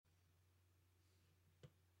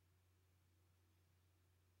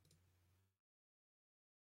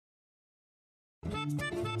Hey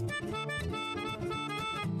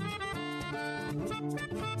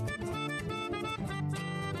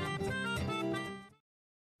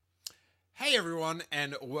everyone,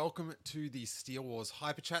 and welcome to the Steele Wars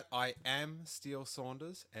Hyper Chat. I am Steele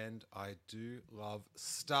Saunders, and I do love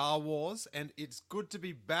Star Wars, and it's good to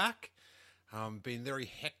be back. Been very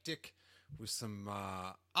hectic with some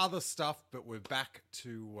other stuff, but we're back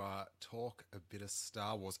to talk a bit of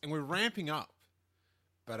Star Wars, and we're ramping up.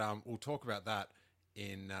 But we'll talk about that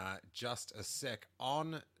in just a sec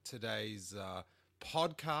on today's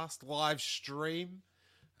podcast live stream.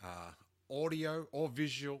 Audio or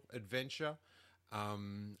visual adventure.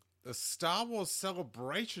 The Star Wars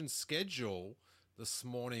Celebration schedule this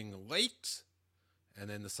morning leaked, and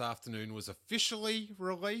then this afternoon was officially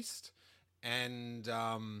released, and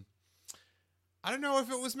I don't know if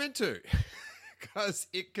it was meant to, because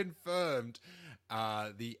it confirmed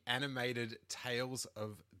the animated Tales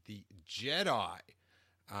of the Jedi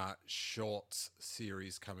shorts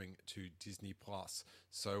series coming to Disney Plus.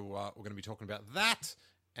 So we're going to be talking about that.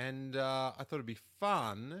 And I thought it'd be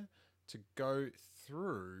fun to go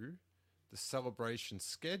through the celebration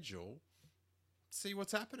schedule, see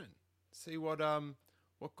what's happening, see what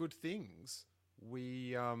good things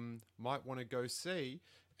we might want to go see.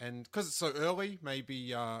 And because it's so early, maybe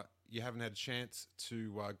you haven't had a chance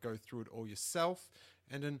to go through it all yourself.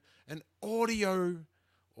 And an audio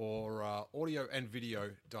or audio and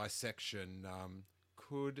video dissection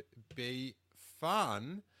could be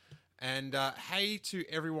fun. And hey to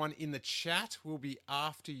everyone in the chat. We'll be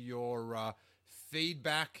after your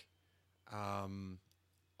feedback on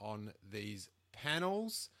these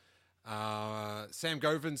panels. Sam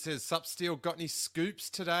Govan says, "Sup, Steele, got any scoops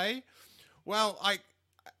today?" Well, I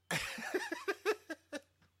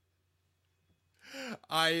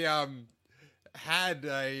had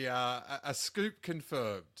a scoop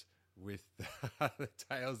confirmed with the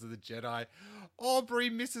Tales of the Jedi. Aubrey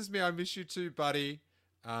misses me. I miss you too, buddy.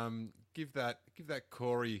 Give that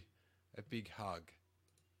Corey a big hug.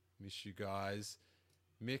 Miss you guys.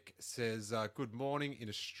 Mick says, good morning in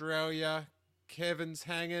Australia. Kevin's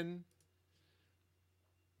hanging.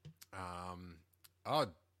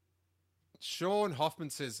 Sean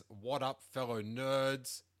Hoffman says, what up, fellow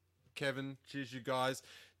nerds? Kevin, cheers you guys.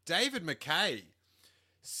 David McKay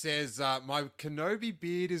says, my Kenobi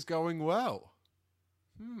beard is going well.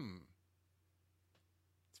 It's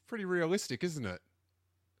pretty realistic, isn't it?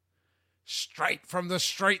 Straight from the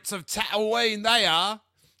streets of Tatooine, they are.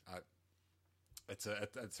 It's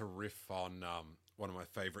a riff on one of my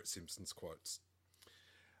favorite Simpsons quotes.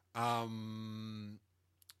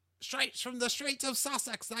 Straight from the streets of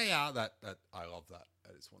Sussex, they are. That I love that.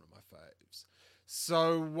 That is one of my faves.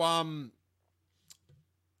 So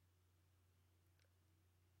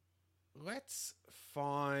let's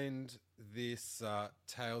find this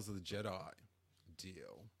Tales of the Jedi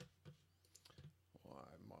deal. Why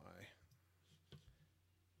am I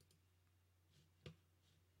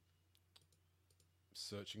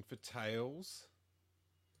searching for tales?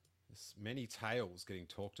 There's many tales getting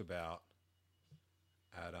talked about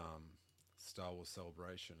at Star Wars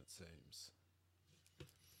Celebration, it seems.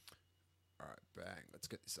 All right, bang. Let's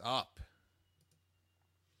get this up.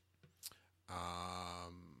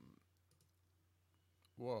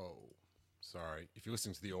 Whoa. Sorry. If you're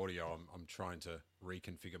listening to the audio, I'm trying to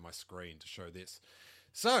reconfigure my screen to show this.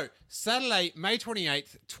 So, Saturday, May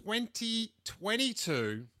 28th,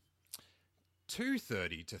 2022,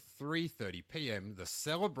 2:30 to 3:30 p.m., the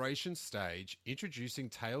Celebration stage introducing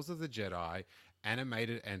Tales of the Jedi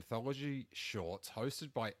animated anthology shorts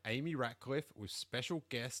hosted by Amy Ratcliffe with special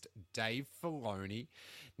guest Dave Filoni.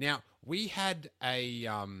 Now, we had a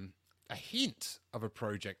hint of a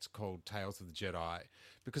project called Tales of the Jedi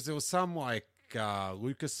because there was some like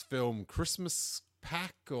Lucasfilm Christmas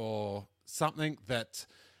pack or something that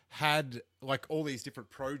had like all these different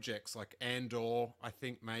projects like Andor, I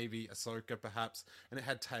think maybe Ahsoka perhaps, and it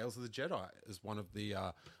had Tales of the Jedi as one of the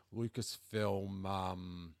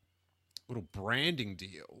Lucasfilm little branding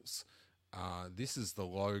deals. This is the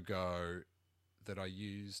logo that I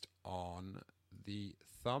used on the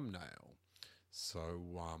thumbnail. So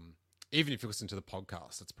even if you listen to the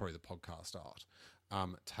podcast, that's probably the podcast art.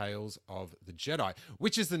 Tales of the Jedi,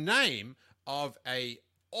 which is the name of a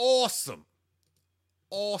awesome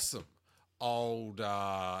old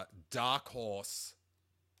Dark Horse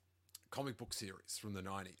comic book series from the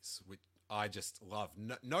 90s, which I just love.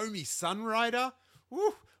 Nomi Sunrider,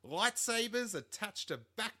 woo, lightsabers attached to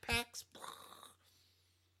backpacks.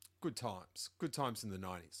 Good times in the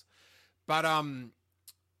 90s. But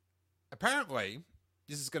apparently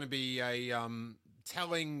this is going to be a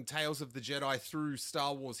telling tales of the Jedi through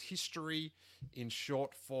Star Wars history in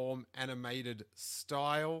short form animated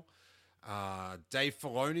style. Dave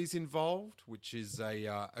Filoni's involved, which is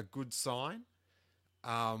a good sign.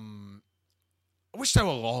 I wish they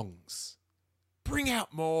were longs. Bring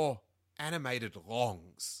out more animated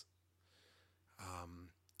longs.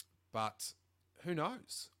 But who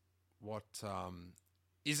knows? What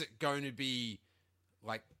is it going to be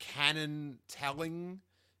like canon telling?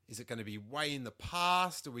 Is it going to be way in the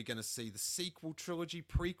past? Are we going to see the sequel trilogy,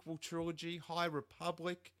 prequel trilogy, High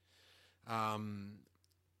Republic,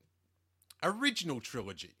 original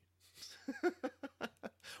trilogy?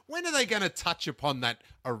 When are they going to touch upon that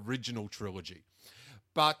original trilogy?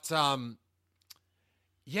 But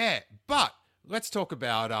yeah, but let's talk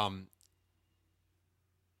about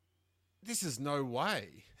this is no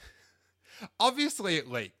way. Obviously it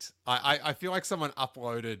leaked. I feel like someone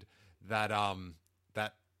uploaded that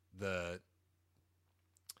that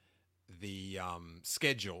the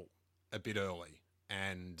schedule a bit early,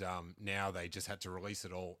 and now they just had to release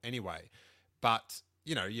it all anyway. But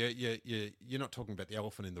you know, you're not talking about the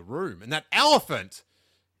elephant in the room, and that elephant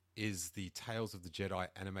is the Tales of the Jedi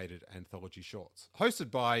animated anthology shorts,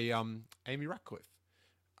 hosted by Amy Ratcliffe.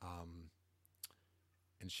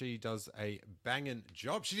 And she does a banging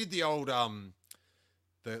job. She did the old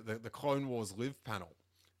the Clone Wars Live panel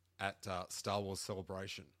at Star Wars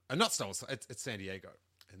Celebration. Not Star Wars, it's San Diego,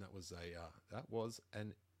 and that was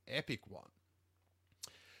an epic one.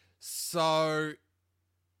 So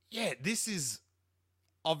yeah, this is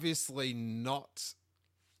obviously not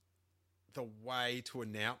the way to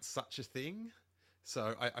announce such a thing.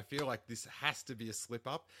 So I feel like this has to be a slip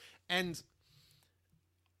up. And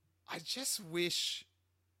I just wish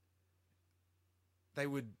they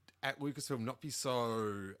would, at Lucasfilm, not be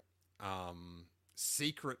so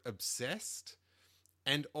secret obsessed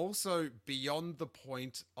and also beyond the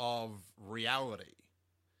point of reality.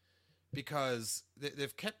 Because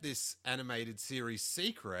they've kept this animated series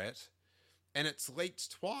secret and it's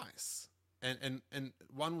leaked twice. And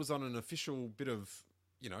one was on an official bit of,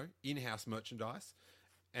 you know, in-house merchandise,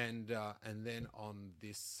 and then on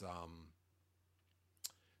this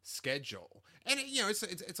schedule. And you know,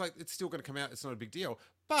 it's like it's still going to come out. It's not a big deal.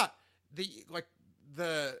 But the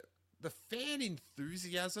fan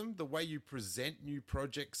enthusiasm, the way you present new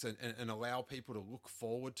projects and allow people to look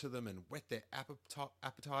forward to them and whet their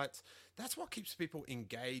appetites, that's what keeps people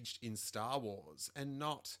engaged in Star Wars, and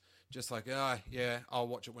not just like, yeah, I'll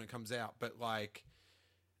watch it when it comes out. But like,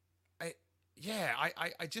 I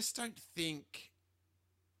just don't think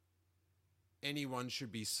anyone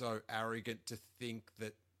should be so arrogant to think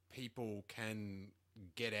that people can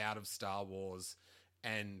get out of Star Wars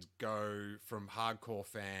and go from hardcore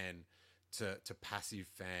fan to passive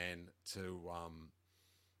fan to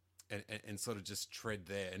and sort of just tread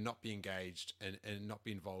there and not be engaged and not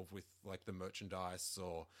be involved with like the merchandise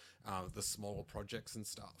or the smaller projects and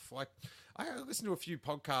stuff. Like I listen to a few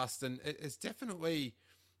podcasts, and it's definitely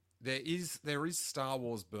there is Star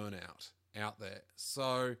Wars burnout out there.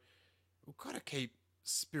 So we've got to keep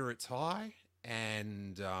spirits high,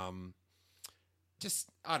 and just,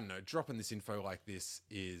 I don't know, dropping this info like this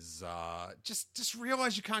is just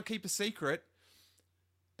realize you can't keep a secret,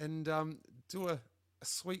 and do a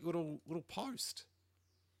sweet little post.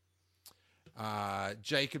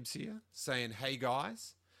 Jacob's here saying, "Hey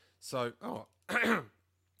guys." So, am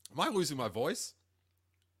I losing my voice?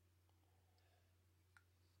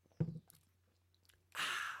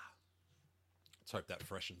 Let's hope that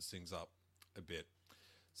freshens things up a bit.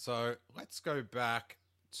 So let's go back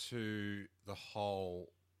to the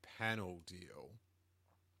whole panel deal.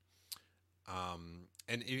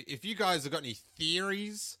 And if you guys have got any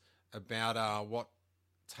theories about what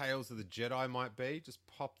Tales of the Jedi might be, just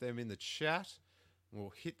pop them in the chat.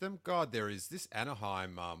 We'll hit them. God, there is this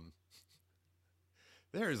Anaheim.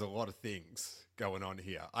 There is a lot of things going on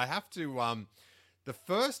here. I have to. The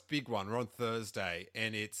first big one, we're on Thursday,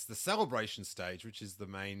 and it's the celebration stage, which is the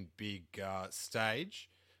main big stage.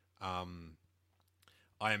 I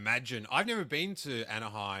imagine, I've never been to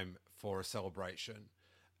Anaheim for a celebration,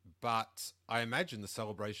 but I imagine the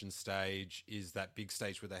celebration stage is that big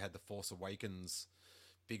stage where they had the Force Awakens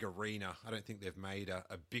big arena. I don't think they've made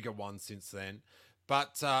a bigger one since then.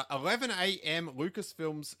 But 11 a.m.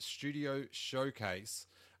 Lucasfilm's Studio Showcase.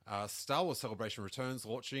 Star Wars Celebration returns,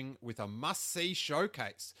 launching with a must-see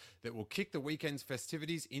showcase that will kick the weekend's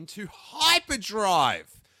festivities into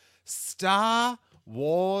hyperdrive. Star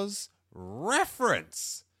Wars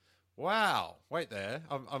reference. Wow. Wait there.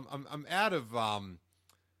 I'm out of I'm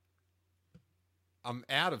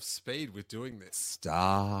out of speed with doing this.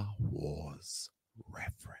 Star Wars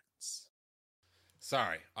reference.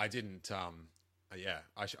 Sorry, I didn't. Yeah,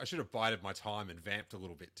 I should have bided my time and vamped a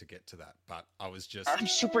little bit to get to that, but I was just. I'm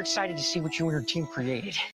super excited to see what you and your team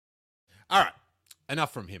created. All right,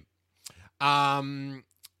 enough from him.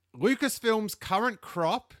 Lucasfilm's current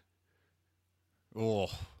crop. Oh,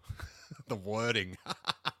 the wording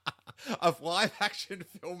of live action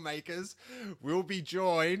filmmakers will be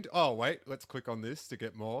joined. Oh, wait, let's click on this to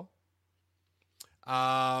get more.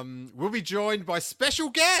 We'll be joined by special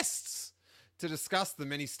guests to discuss the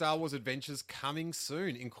many Star Wars adventures coming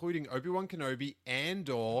soon, including Obi-Wan Kenobi,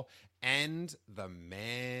 Andor, and The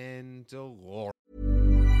Mandalorian.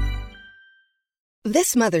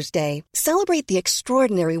 This Mother's Day, celebrate the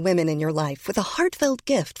extraordinary women in your life with a heartfelt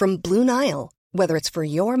gift from Blue Nile. Whether it's for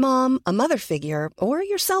your mom, a mother figure, or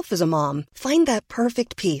yourself as a mom, find that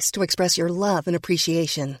perfect piece to express your love and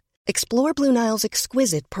appreciation. Explore Blue Nile's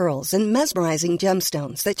exquisite pearls and mesmerizing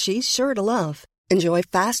gemstones that she's sure to love. Enjoy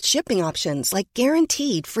fast shipping options like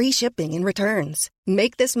guaranteed free shipping and returns.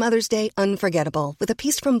 Make this Mother's Day unforgettable with a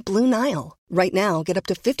piece from Blue Nile. Right now, get up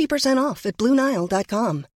to 50% off at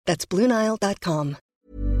BlueNile.com. That's BlueNile.com.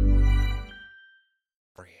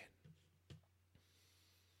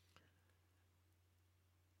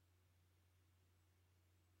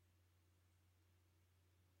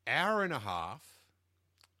 Hour and a half,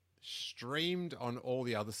 streamed on all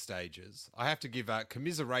the other stages. I have to give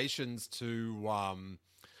commiserations to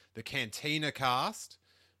the Cantina cast,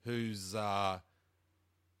 whose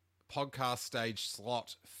podcast stage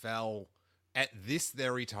slot fell at this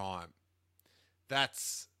very time.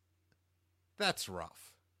 That's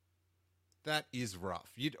rough. That is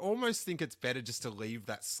rough. You'd almost think it's better just to leave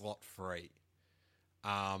that slot free.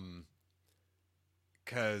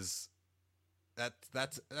 Because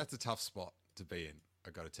that's a tough spot to be in,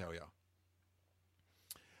 I got to tell you.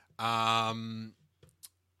 I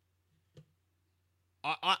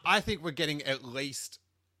think we're getting at least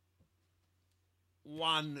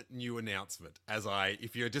one new announcement.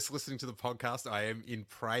 If you're just listening to the podcast, I am in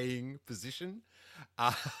praying position.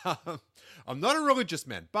 I'm not a religious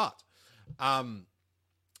man, but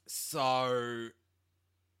so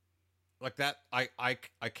like that, I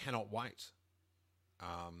cannot wait.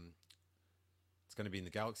 It's going to be in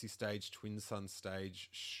the Galaxy stage, Twin Sun stage,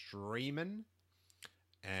 streaming.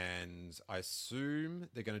 And I assume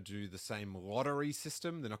they're going to do the same lottery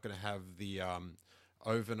system. They're not going to have the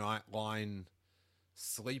overnight line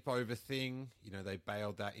sleepover thing. You know, they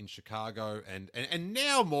bailed that in Chicago. And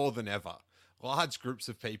now more than ever, large groups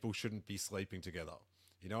of people shouldn't be sleeping together.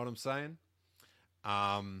 You know what I'm saying?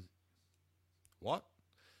 What?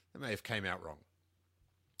 That may have came out wrong.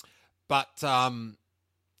 But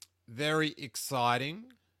very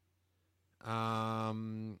exciting.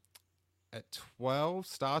 At 12,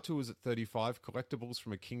 Star Tours at 35, collectibles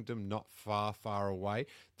from a kingdom not far, far away.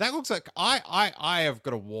 That looks like I have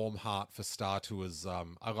got a warm heart for Star Tours.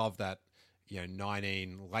 I love that,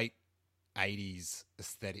 late 80s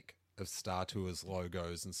aesthetic of Star Tours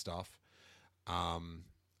logos and stuff. We've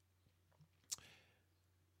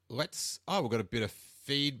got a bit of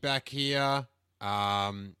feedback here.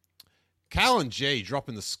 Callan G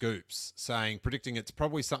dropping the scoops, predicting it's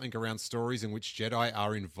probably something around stories in which Jedi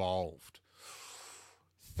are involved.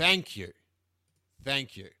 Thank you.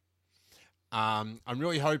 I'm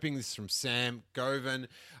really hoping this is from Sam Govan.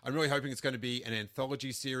 I'm really hoping it's going to be an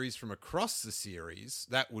anthology series from across the series.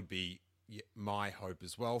 That would be my hope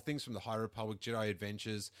as well. Things from the High Republic, Jedi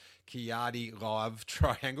Adventures, Kiyadi Love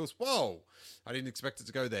Triangles. Whoa, I didn't expect it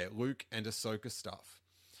to go there. Luke and Ahsoka stuff.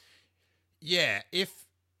 Yeah, if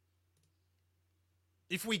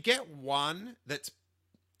we get one that's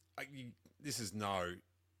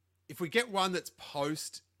if we get one that's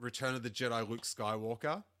post Return of the Jedi Luke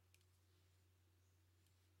Skywalker,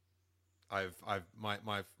 my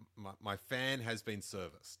fan has been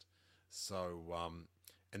serviced. So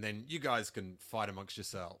and then you guys can fight amongst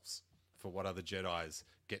yourselves for what other Jedis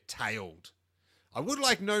get tailed. I would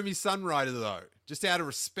like Nomi Sunrider though, just out of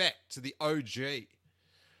respect to the OG.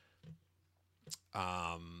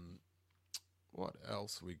 What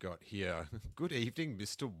else we got here? Good evening,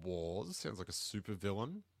 Mr. Wars. Sounds like a super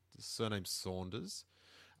villain. His surname Saunders.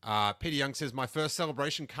 Peter Young says, my first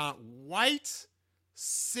celebration, can't wait.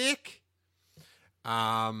 Sick.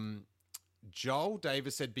 Joel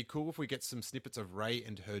Davis said, be cool if we get some snippets of Rey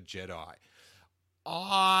and her Jedi.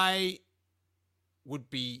 I would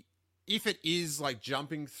be, if it is like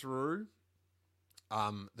jumping through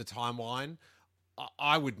the timeline,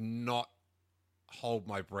 I would not hold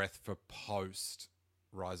my breath for post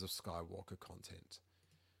Rise of Skywalker content.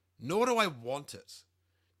 Nor do I want it.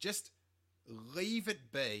 Just leave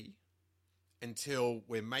it be until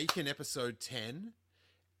we're making episode 10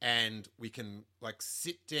 and we can like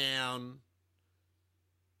sit down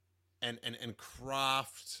and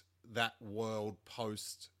craft that world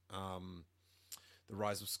post the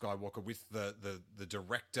Rise of Skywalker with the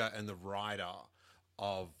director and the writer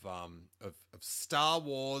of Star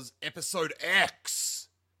Wars Episode X.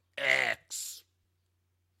 I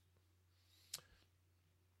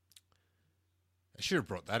should have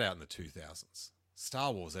brought that out in the 2000s.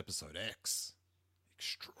 Star Wars Episode X.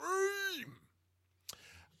 Extreme.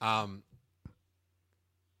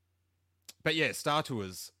 But yeah, Star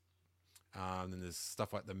Tours. Then there's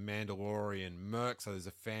stuff like the Mandalorian Merc. So there's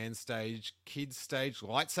a fan stage, kids stage,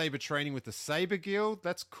 lightsaber training with the Saber Guild.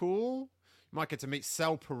 That's cool. You might get to meet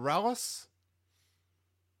Sal Perales.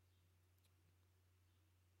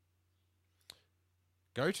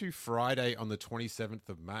 Go to Friday on the 27th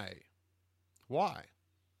of May. Why?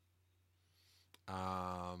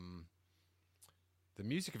 The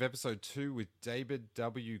music of episode 2 with David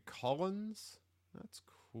W. Collins. That's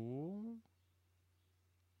cool.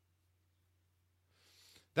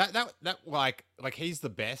 That like he's the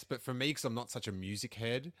best, but for me, because I'm not such a music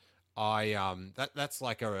head, that's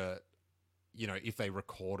like a if they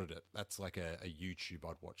recorded it, that's like a YouTube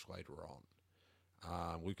I'd watch later on.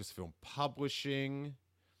 Lucasfilm Publishing.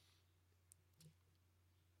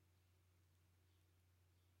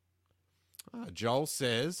 Joel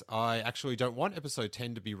says, I actually don't want episode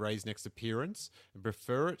 10 to be Rey's next appearance and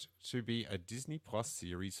prefer it to be a Disney Plus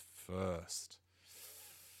series first.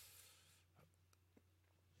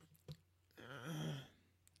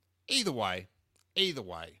 Either way,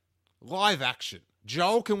 live action.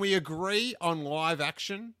 Joel, can we agree on live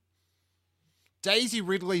action? Daisy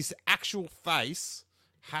Ridley's actual face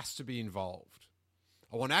has to be involved.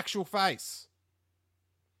 I want actual face.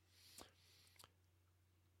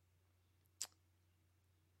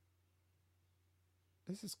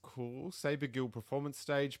 This is cool. Saber Guild Performance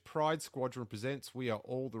Stage. Pride Squadron presents We Are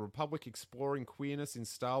All the Republic, exploring queerness in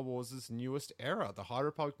Star Wars' newest era. The High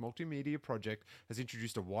Republic Multimedia Project has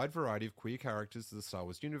introduced a wide variety of queer characters to the Star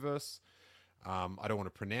Wars universe. I don't want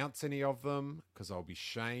to pronounce any of them because I'll be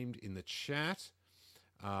shamed in the chat.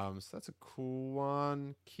 So that's a cool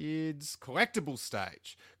one. Kids. Collectible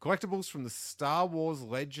Stage. Collectibles from the Star Wars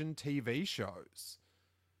Legend TV shows.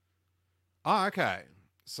 Oh, okay.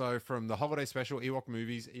 So from the holiday special, Ewok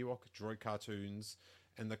movies, Ewok droid cartoons,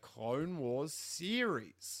 and the Clone Wars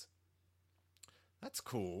series. That's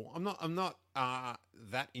cool. I'm not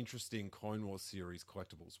that interested in Clone Wars series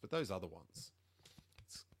collectibles, but those other ones.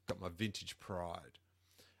 It's got my vintage pride.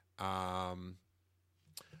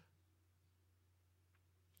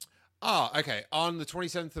 Okay. On the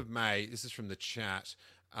 27th of May, this is from the chat.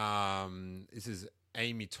 This is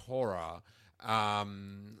Amy Tora.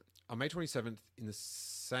 On May 27th, in the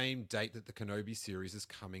same date that the Kenobi series is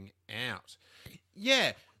coming out.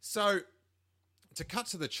 Yeah, so to cut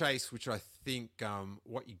to the chase, which I think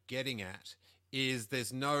what you're getting at is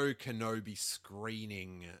there's no Kenobi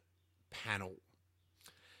screening panel.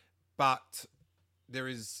 But there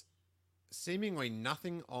is seemingly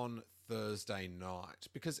nothing on Thursday night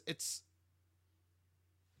because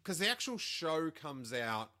the actual show comes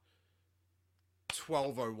out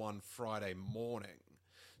 12:01 Friday morning.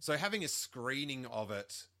 So having a screening of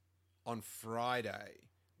it on Friday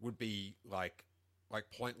would be like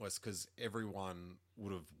pointless because everyone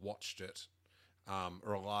would have watched it,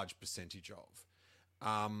 or a large percentage of.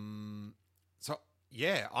 So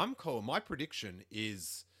yeah, I'm cool. My prediction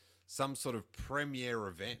is some sort of premiere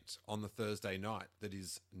event on the Thursday night that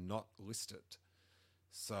is not listed.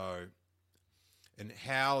 So, and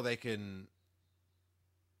how they can,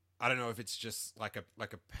 I don't know if it's just like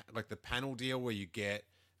the panel deal where you get,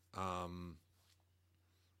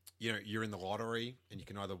 you're in the lottery and you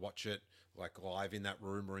can either watch it like live in that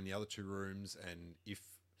room or in the other two rooms, and if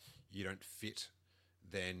you don't fit,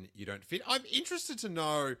 then you don't fit. I'm interested to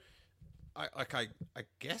know. I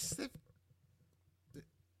guess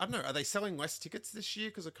I don't know. Are they selling less tickets this year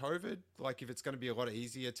because of COVID? Like, if it's going to be a lot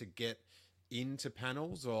easier to get into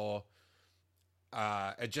panels, or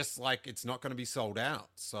just like it's not going to be sold out,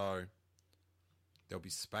 so there'll be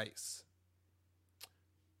space.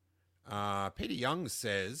 Peter Young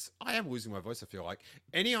says, I am losing my voice, I feel like.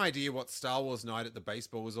 Any idea what Star Wars Night at the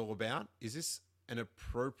Baseball is all about? Is this an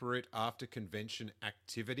appropriate after-convention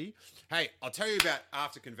activity? Hey, I'll tell you about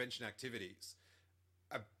after-convention activities.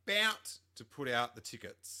 About to put out the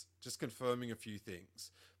tickets, just confirming a few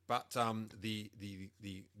things. But the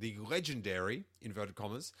legendary, inverted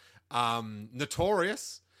commas,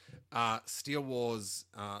 notorious Steele Wars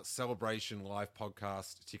Celebration live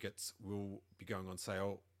podcast tickets will be going on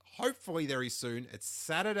sale hopefully very soon. It's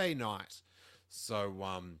Saturday night. So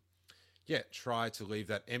try to leave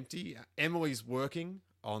that empty. Emily's working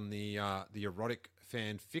on the erotic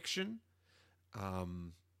fan fiction,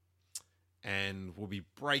 and we'll be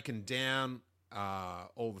breaking down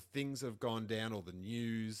all the things that have gone down, all the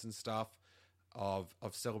news and stuff of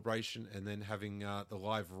Celebration, and then having the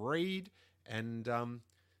live read. And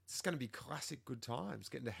it's going to be classic good times,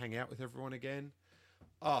 getting to hang out with everyone again.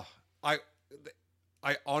 Oh, I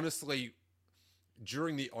honestly,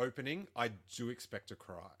 during the opening, I do expect to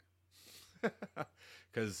cry.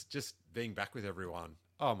 Because just being back with everyone,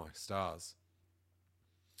 oh my stars.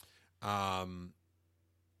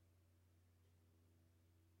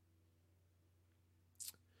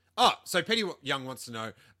 So Petty Young wants to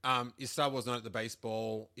know, is Star Wars Night at the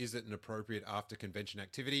Baseball, is it an appropriate after convention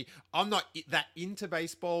activity? I'm not that into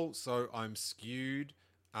baseball, so I'm skewed.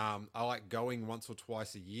 I like going once or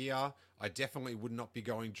twice a year. I definitely would not be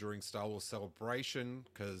going during Star Wars Celebration,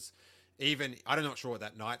 because I'm not sure what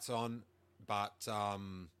that night's on, but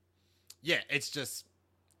it's just,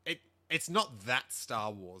 it's not that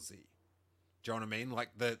Star Warsy. Do you know what I mean? Like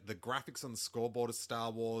the graphics on the scoreboard are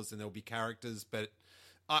Star Wars and there'll be characters, but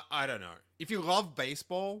I don't know. If you love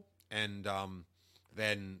baseball, and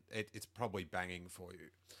then it's probably banging for you.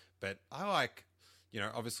 But I like,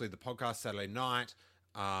 obviously the podcast Saturday night.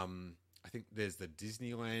 I think there's the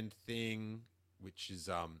Disneyland thing, which is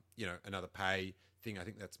another pay thing. I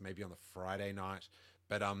think that's maybe on the Friday night.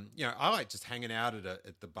 But I like just hanging out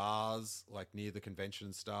at the bars, like near the convention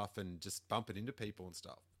and stuff, and just bumping into people and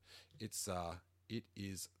stuff. It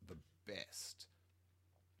is the best.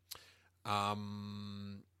 Where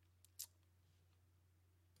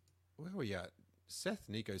are we at? Seth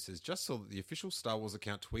Nico says, just saw that the official Star Wars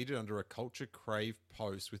account tweeted under a Culture Crave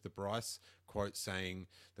post with the Bryce quote saying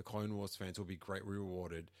the Clone Wars fans will be greatly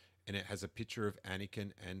rewarded, and it has a picture of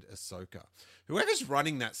Anakin and Ahsoka. Whoever's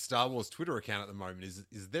running that Star Wars Twitter account at the moment is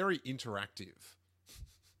very interactive.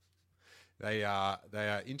 They are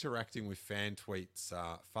interacting with fan tweets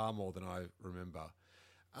far more than I remember.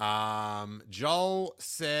 Joel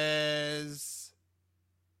says,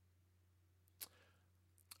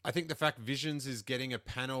 I think the fact Visions is getting a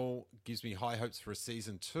panel gives me high hopes for a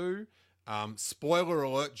season 2. Spoiler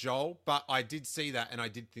alert, Joel, but I did see that and I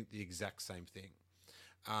did think the exact same thing.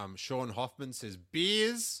 Sean Hoffman says,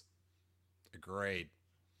 beers. Agreed.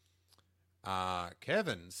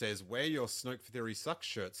 Kevin says, wear your Snoke Theory Sucks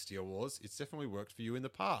shirt, Steele Wars. It's definitely worked for you in the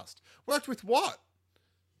past. Worked with what?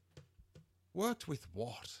 Worked with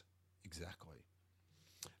what? Exactly.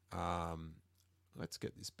 Let's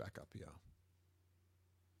get this back up here.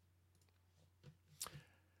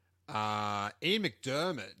 Ian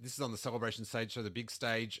McDermott, this is on the Celebration stage, so the big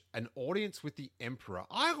stage, an audience with the Emperor.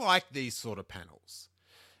 I like these sort of panels.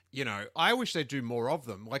 I wish they'd do more of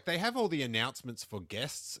them. Like, they have all the announcements for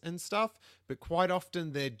guests and stuff, but quite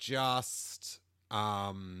often they're just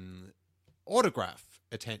autograph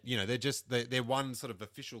they're just their one sort of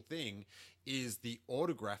official thing is the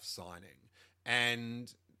autograph signing,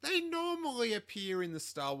 and they normally appear in the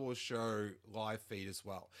Star Wars show live feed as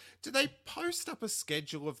well. Do they post up a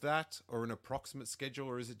schedule of that, or an approximate schedule,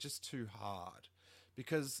 or is it just too hard?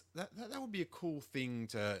 Because that would be a cool thing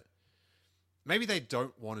to... Maybe they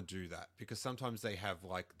don't want to do that, because sometimes they have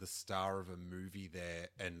like the star of a movie there,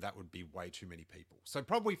 and that would be way too many people. So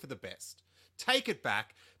probably for the best. Take it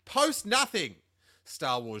back. Post nothing,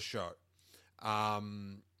 Star Wars show.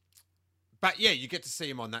 But yeah, you get to see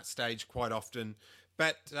him on that stage quite often.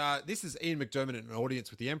 But this is Ian McDermott in an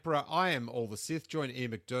audience with the Emperor. I am all the Sith. Join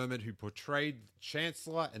Ian McDermott, who portrayed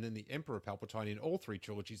Chancellor and then the Emperor Palpatine in all 3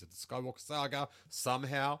 trilogies of the Skywalker saga,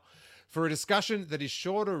 somehow, for a discussion that is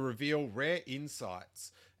sure to reveal rare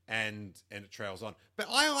insights, and it trails on. But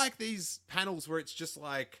I like these panels where it's just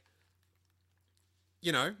like,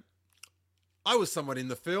 I was someone in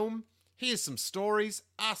the film. Here's some stories.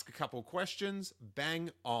 Ask a couple questions.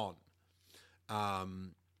 Bang on.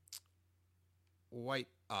 Wait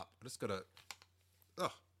up. I just got to... my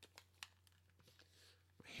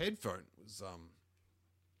headphone was...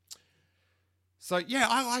 So, yeah,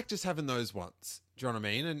 I like just having those ones. Do you know what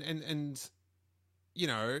I mean? And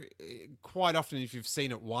quite often if you've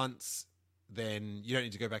seen it once, then you don't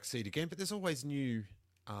need to go back and see it again. But there's always new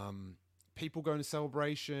people going to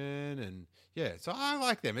Celebration, and yeah, so I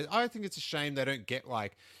like them. I think it's a shame they don't get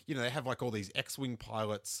they have like all these X-Wing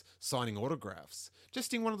pilots signing autographs.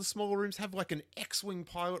 Just in one of the smaller rooms, have like an X-Wing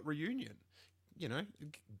pilot reunion.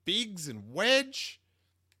 Biggs and Wedge.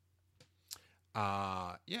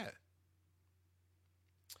 Yeah.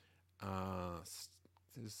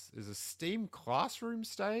 There's a Steam Classroom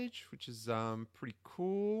stage, which is pretty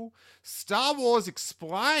cool. Star Wars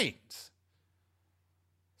Explained.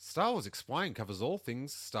 Star Wars Explained covers all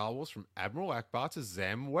things Star Wars from Admiral Akbar to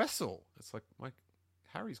Zam Wessel. It's like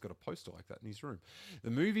Harry's got a poster like that in his room. The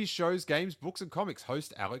movies, shows, games, books, and comics.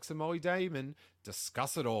 Host Alex and Molly Damon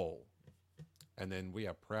discuss it all. And then we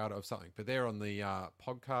are proud of something. But they're on the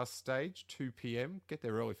podcast stage, 2 p.m. Get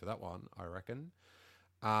there early for that one, I reckon.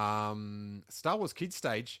 Star Wars Kids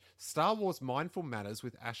Stage, Star Wars Mindful Matters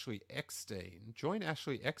with Ashley Eckstein. Join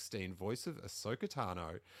Ashley Eckstein, voice of Ahsoka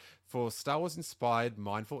Tano, for Star Wars inspired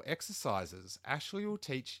mindful exercises. Ashley will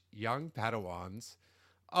teach young Padawans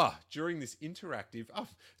during this interactive,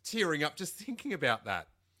 tearing up just thinking about that.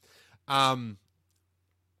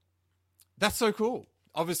 That's so cool.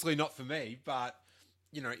 Obviously not for me, but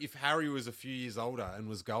you know, if Harry was a few years older and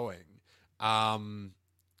was going, I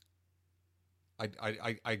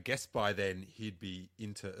guess by then he'd be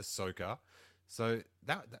into Ahsoka. So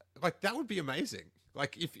that would be amazing.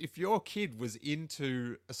 Like if your kid was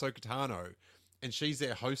into Ahsoka Tano and she's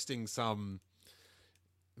there hosting some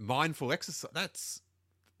mindful exercise,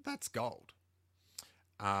 that's gold.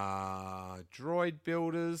 Droid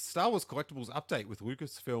Builders, Star Wars Collectibles update with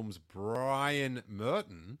Lucasfilm's Brian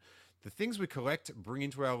Merton. The things we collect, bring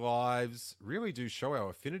into our lives, really do show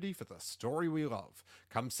our affinity for the story we love.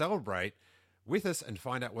 Come celebrate with us and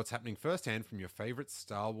find out what's happening firsthand from your favorite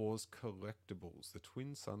Star Wars collectibles. The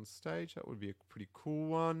Twin Suns stage, that would be a pretty cool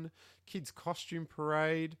one. Kids Costume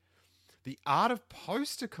Parade. The Art of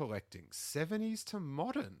Poster Collecting, 70s to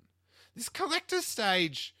modern. This collector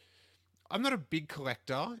stage, I'm not a big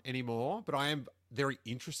collector anymore, but I am very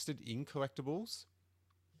interested in collectibles.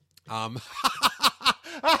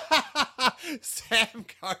 Sam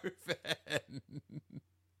Coven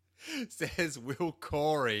says, will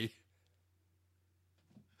Corey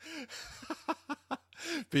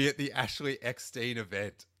be at the Ashley Eckstein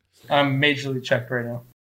event? I'm majorly checked right now.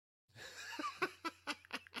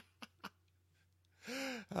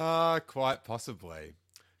 Quite possibly.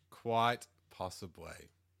 Quite possibly.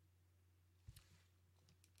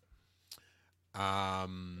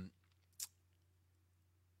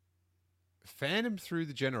 Fandom through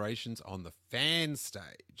the generations on the fan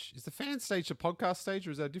stage. Is the fan stage a podcast stage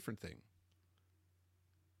or is that a different thing?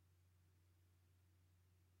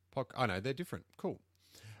 Oh no, they're different. Cool.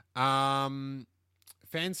 Fan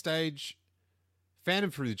stage.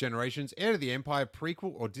 Fandom through the generations. Heir to the Empire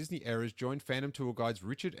prequel or Disney eras. Joined fandom tour guides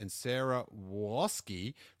Richard and Sarah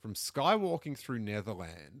Woloski from Skywalking Through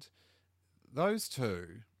Netherland. Those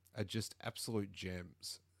two are just absolute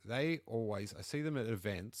gems. They always, I see them at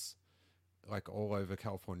events like all over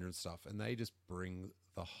California and stuff, and they just bring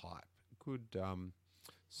the hype. Good,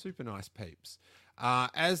 super nice peeps.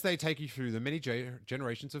 As they take you through the many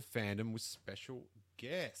generations of fandom with special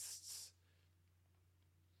guests.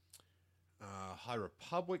 High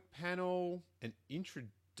Republic panel, an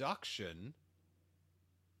introduction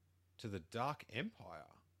to the Dark Empire.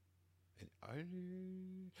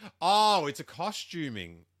 Oh, it's a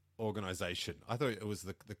costuming organization. I thought it was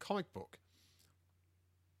the comic book.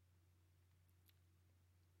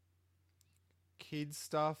 Kids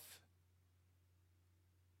stuff.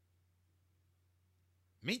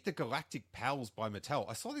 Meet the Galactic Pals by Mattel.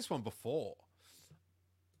 I saw this one before.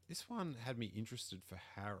 This one had me interested for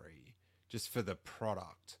Harry, just for the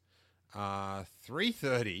product.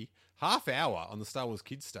 3:30, half hour on the Star Wars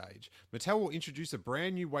Kids stage. Mattel will introduce a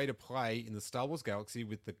brand new way to play in the Star Wars galaxy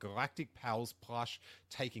with the Galactic Pals plush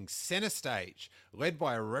taking center stage, led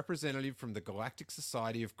by a representative from the Galactic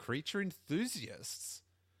Society of Creature Enthusiasts.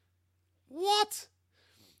 What?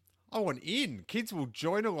 I want in. Kids will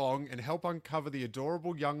join along and help uncover the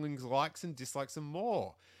adorable younglings' likes and dislikes and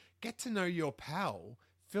more. Get to know your pal,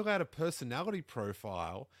 fill out a personality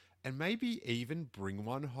profile, and maybe even bring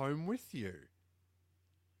one home with you.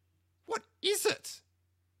 What is it?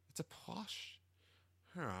 It's a plush.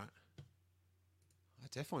 All right. I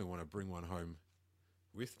definitely want to bring one home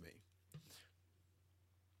with me.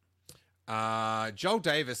 Joel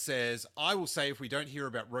Davis says, I will say if we don't hear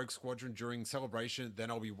about Rogue Squadron during Celebration, then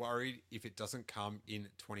I'll be worried if it doesn't come in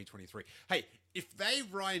 2023. Hey, if they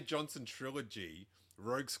Rian Johnson trilogy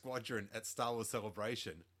Rogue Squadron at Star Wars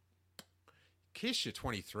Celebration, kiss your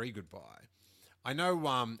 23 goodbye. I know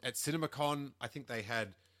at CinemaCon, I think they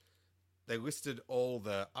listed all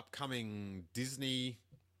the upcoming Disney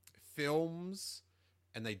films,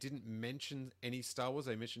 and they didn't mention any Star Wars.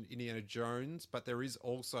 They mentioned Indiana Jones, but there is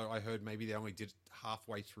also, I heard maybe they only did it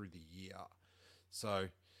halfway through the year. So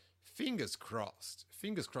fingers crossed.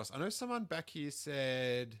 Fingers crossed. I know someone back here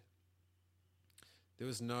said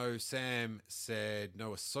Sam said no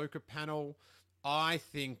Ahsoka panel. I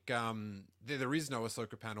think there is no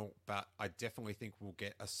Ahsoka panel, but I definitely think we'll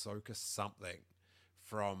get Ahsoka something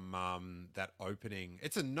from that opening.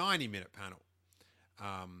 It's a 90-minute panel,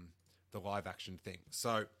 the live action thing.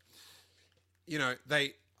 So, you know,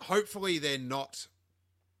 hopefully they're not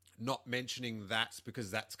mentioning that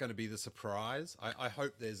because that's going to be the surprise. I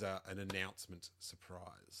hope there's an announcement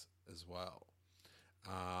surprise as well.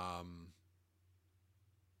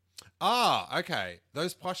 Okay.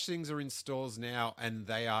 Those plush things are in stores now and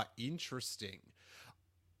they are interesting.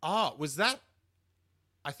 Was that...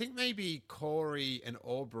 I think maybe Corey and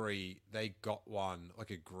Aubrey, they got one,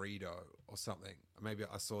 like a Greedo or something. Maybe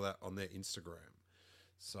I saw that on their Instagram.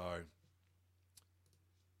 So,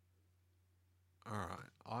 all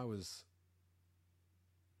right. I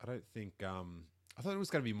thought it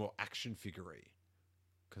was going to be more action figure-y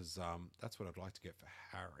because that's what I'd like to get for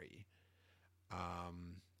Harry.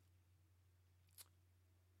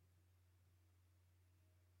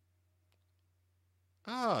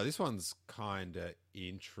 This one's kind of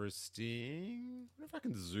interesting. I wonder if I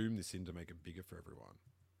can zoom this in to make it bigger for everyone.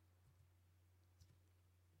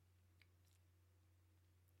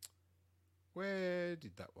 Where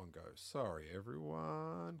did that one go? Sorry,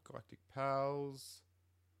 everyone. Galactic Pals.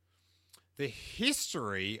 The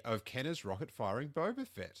history of Kenner's rocket-firing Boba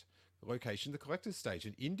Fett. The location, the collector's stage.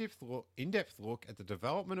 An in-depth look at the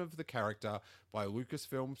development of the character by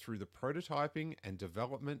Lucasfilm through the prototyping and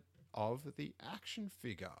development of the action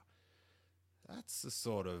figure. That's the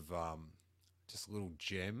sort of just little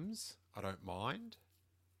gems I don't mind.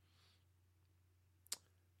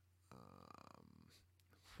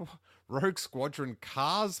 Rogue Squadron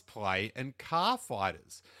cosplay and car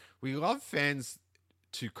fighters. We love fans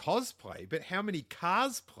to cosplay, but how many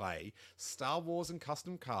cars play Star Wars and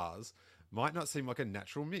custom cars might not seem like a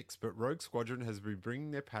natural mix, but Rogue Squadron has been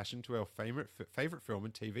bringing their passion to our favorite film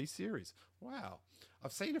and TV series. Wow.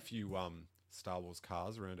 I've seen a few Star Wars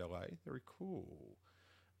cars around LA. Very cool.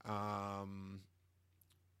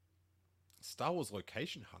 Star Wars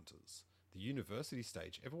Location Hunters, the university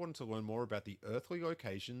stage. Ever wanted to learn more about the earthly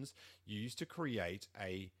locations used to create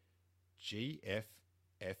a GFFA?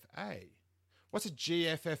 What's a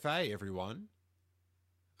GFFA, everyone?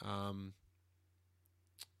 The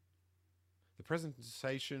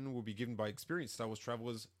presentation will be given by experienced Star Wars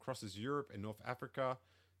travelers crosses Europe and North Africa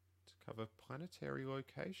to cover planetary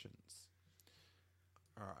locations.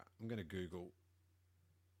 All right, I'm going to Google.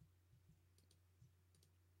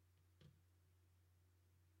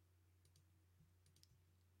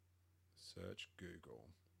 Search Google.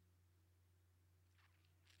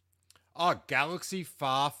 Oh, galaxy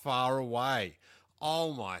far, far away.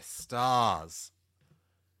 Oh, my stars.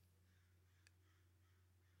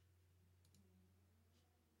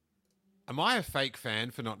 Am I a fake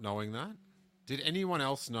fan for not knowing that? Did anyone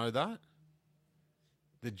else know that?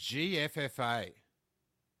 The GFFA.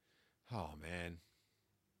 Oh, man.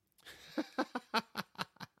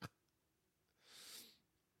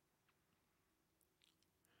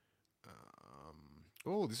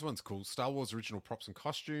 Oh, this one's cool. Star Wars original props and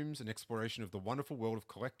costumes, an exploration of the wonderful world of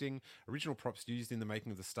collecting, original props used in the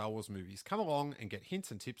making of the Star Wars movies. Come along and get hints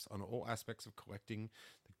and tips on all aspects of collecting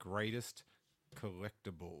the greatest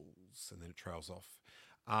collectibles. And then it trails off.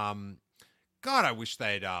 God, I wish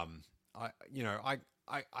they'd, I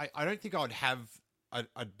don't think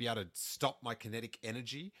I'd be able to stop my kinetic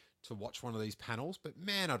energy to watch one of these panels, but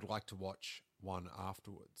man, I'd like to watch one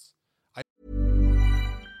afterwards.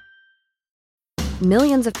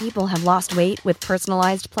 Millions of people have lost weight with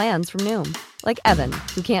personalized plans from Noom. Like Evan,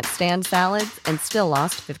 who can't stand salads and still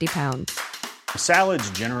lost 50 pounds. Salads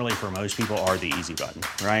generally for most people are the easy button,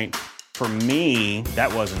 right? For me,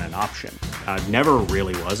 that wasn't an option. I never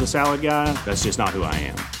really was a salad guy. That's just not who I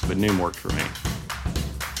am. But Noom worked for me.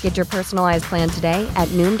 Get your personalized plan today at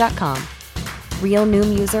Noom.com. Real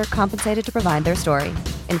Noom user compensated to provide their story.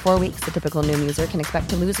 In 4 weeks, the typical Noom user can expect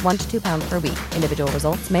to lose 1 to 2 pounds per week. Individual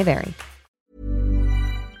results may vary.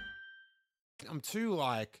 I'm too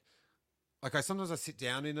like I sometimes I sit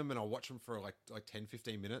down in them and I'll watch them for like 10,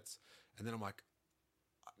 15 minutes. And then I'm like,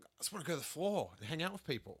 I just want to go to the floor and hang out with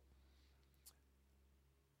people.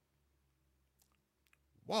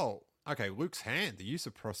 Whoa. Okay, Luke's hand. The use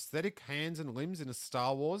of prosthetic hands and limbs in a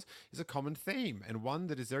Star Wars is a common theme and one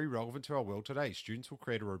that is very relevant to our world today. Students will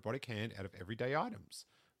create a robotic hand out of everyday items.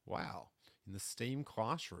 Wow. In the STEAM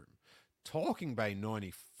classroom. Talking Bay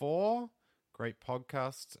 94. Great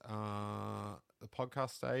podcast. The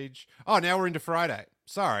podcast stage. Oh, now we're into Friday.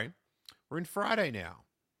 Sorry. We're in Friday now.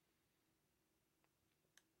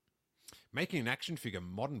 Making an action figure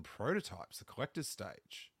modern prototypes, the collector's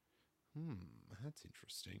stage. That's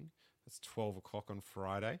interesting. That's 12 o'clock on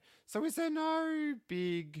Friday. So is there no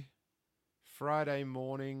big Friday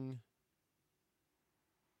morning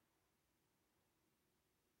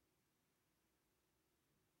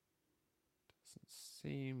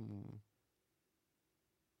seem...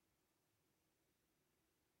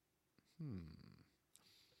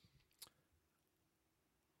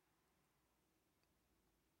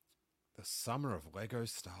 The Summer of Lego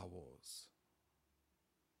Star Wars.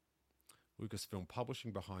 Lucasfilm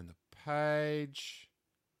Publishing behind the page.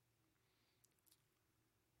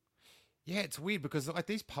 Yeah, it's weird because like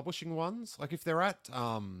these publishing ones, like if they're at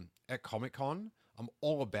Comic-Con, I'm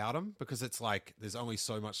all about them because it's like there's only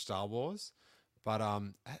so much Star Wars. But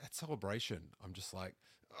at Celebration, I'm just like,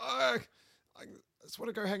 I just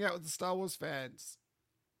want to go hang out with the Star Wars fans.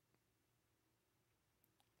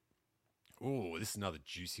 Oh, this is another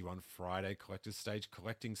juicy one. Friday collector's stage,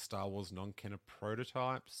 collecting Star Wars non-canon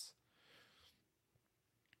prototypes.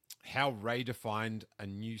 How Rey defined a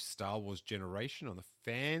new Star Wars generation on the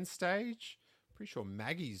fan stage. Pretty sure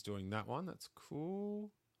Maggie's doing that one. That's cool.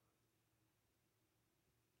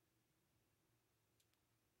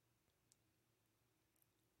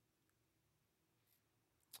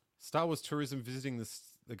 Star Wars tourism visiting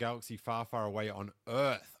the galaxy far, far away on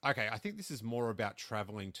Earth. Okay, I think this is more about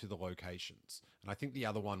traveling to the locations. And I think the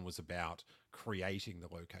other one was about creating the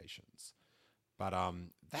locations. But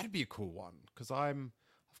that'd be a cool one because I've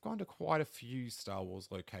gone to quite a few Star Wars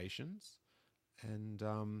locations and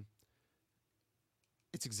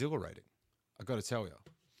it's exhilarating. I've got to tell you.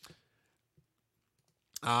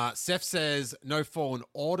 Seth says, no Fallen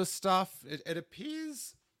Order stuff. It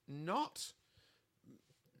appears not.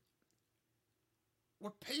 Were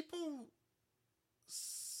people...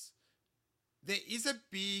 There is a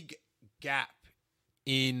big gap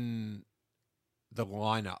in the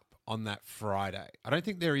lineup on that Friday. I don't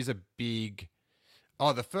think there is a big...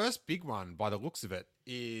 Oh, the first big one, by the looks of it,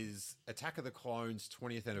 is Attack of the Clones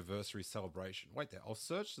 20th Anniversary Celebration. Wait there. I'll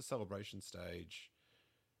search the celebration stage.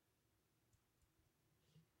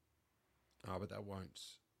 Oh, but that won't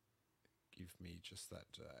give me just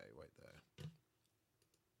that day. Wait there.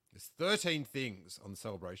 There's 13 things on the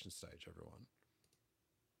celebration stage, everyone.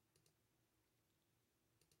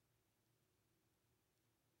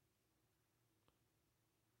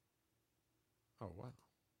 Oh, wow.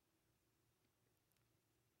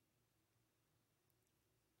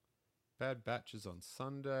 Bad Batches on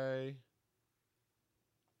Sunday.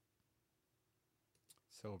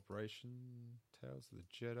 Celebration. Tales of the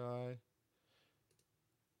Jedi.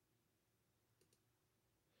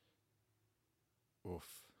 Oof.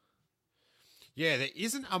 Yeah, there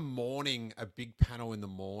isn't a big panel in the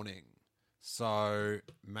morning. So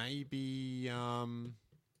maybe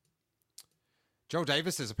Joel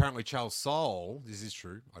Davis says apparently Charles Soule, this is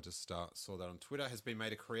true, I just saw that on Twitter, has been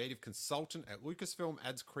made a creative consultant at Lucasfilm,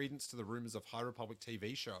 adds credence to the rumors of High Republic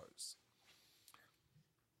TV shows.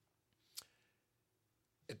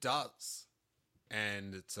 It does.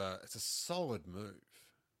 And it's a solid move.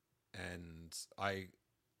 And I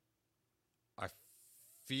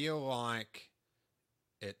feel like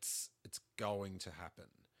it's going to happen.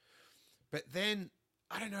 But then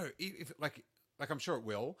I don't know if like I'm sure it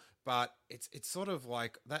will, but it's sort of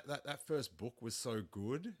like that first book was so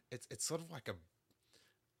good. It's sort of like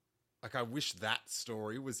I wish that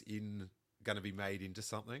story was going to be made into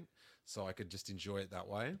something so I could just enjoy it that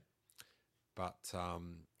way. But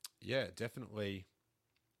yeah, definitely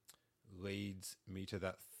leads me to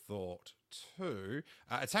that thought too.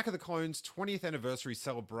 Attack of the Clones 20th Anniversary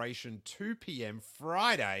Celebration, 2 p.m.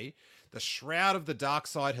 Friday. The Shroud of the Dark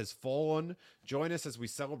Side has fallen. Join us as we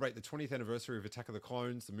celebrate the 20th anniversary of Attack of the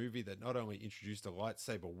Clones, the movie that not only introduced a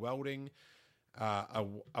lightsaber welding, a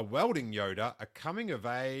welding Yoda, a coming of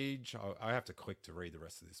age. I have to click to read the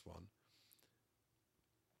rest of this one.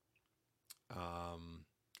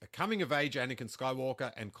 A coming of age Anakin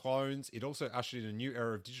Skywalker and clones. It also ushered in a new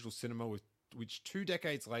era of digital cinema which 2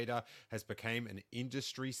 decades later has become an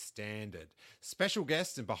industry standard. Special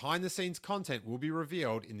guests and behind-the-scenes content will be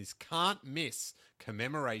revealed in this can't-miss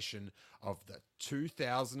commemoration of the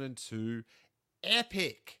 2002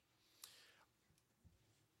 epic.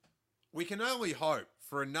 We can only hope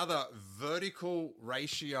for another vertical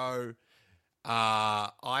ratio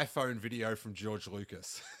iPhone video from George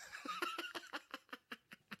Lucas.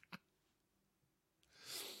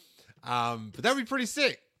 But that would be pretty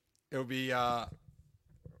sick. It'd be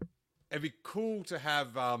cool to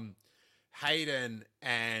have Hayden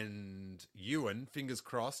and Ewan, fingers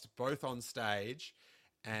crossed, both on stage,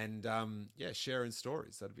 and yeah, sharing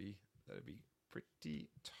stories. That'd be pretty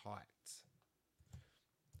tight.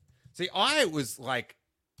 See, I was like,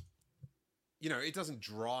 it doesn't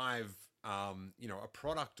drive a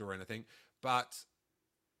product or anything, but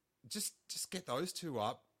just get those two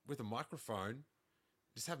up with a microphone,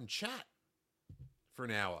 just have them chat for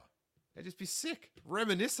an hour. It'd just be sick,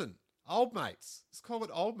 reminiscent. Old Mates. Let's call it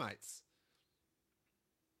Old Mates.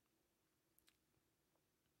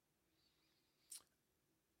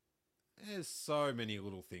 There's so many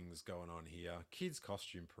little things going on here. Kids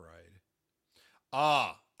costume parade.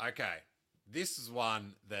 Okay. This is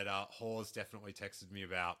one that Hawes definitely texted me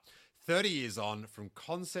about. 30 years on, from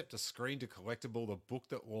concept to screen to collectible, the book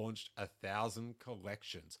that launched 1,000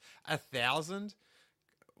 collections. 1,000?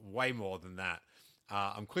 Way more than that.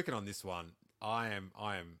 I'm clicking on this one. I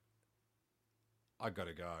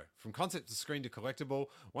gotta go. From concept to screen to collectible,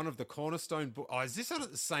 one of the cornerstone book. Oh, is this on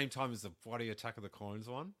at the same time as the bloody Attack of the Clones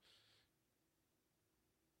one?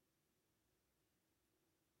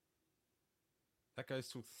 That goes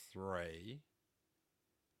till 3.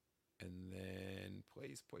 And then,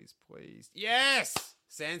 please. Yes!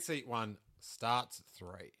 Sandseat one starts at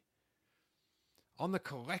 3. On the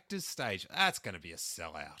collector's stage, that's going to be a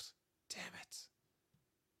sellout. Damn it.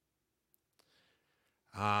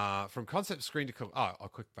 From concept screen to... I'll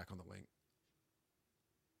click back on the link.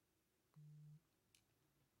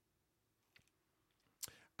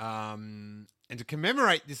 And to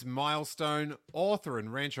commemorate this milestone, author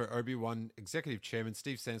and Rancho Obi-Wan executive chairman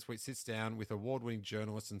Steve Sansweet sits down with award-winning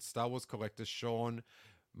journalist and Star Wars collector Sean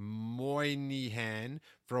Moynihan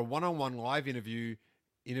for a one-on-one live interview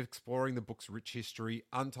in exploring the book's rich history,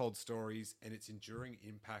 untold stories, and its enduring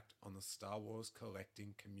impact on the Star Wars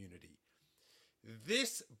collecting community.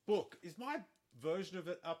 This book, is my version of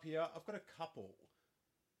it up here? I've got a couple.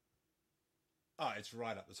 Oh, it's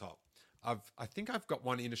right up the top. I think I've got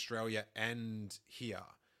one in Australia and here,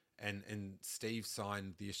 and Steve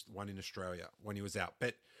signed the one in Australia when he was out.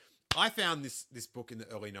 But I found this book in the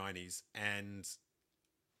early 90s, and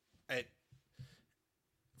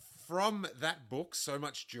from that book, so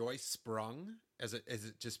much joy sprung as it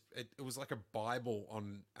was like a Bible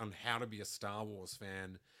on how to be a Star Wars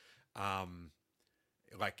fan.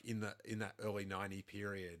 Like in that early 90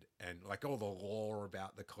 period, and like all the lore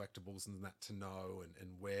about the collectibles and that to know,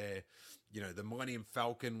 and where, the Millennium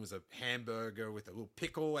Falcon was a hamburger with a little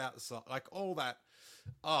pickle outside, like all that.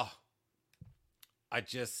 I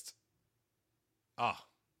just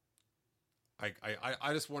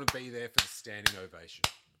want to be there for the standing ovation.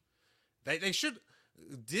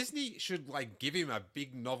 Disney should like give him a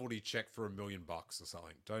big novelty check for $1 million or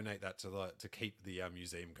something. Donate that to keep the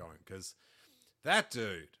museum going, because that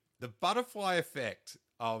dude, the butterfly effect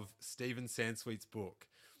of Steven Sansweet's book,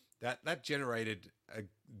 that generated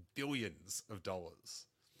billions of dollars.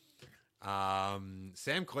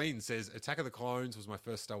 Sam Clean says, Attack of the Clones was my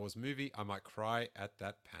first Star Wars movie. I might cry at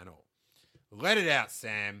that panel. Let it out,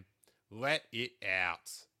 Sam. Let it out.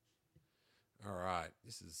 All right.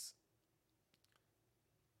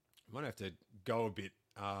 I might have to go a bit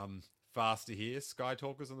faster here. Sky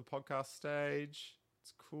Talkers on the podcast stage.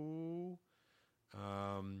 It's cool.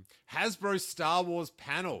 Hasbro Star Wars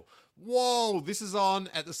panel. Whoa, this is on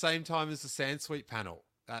at the same time as the Sansweet panel.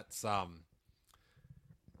 That's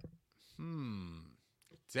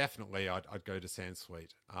definitely I'd go to Sansweet.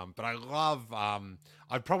 But I love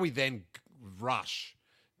I'd probably then rush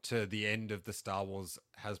to the end of the Star Wars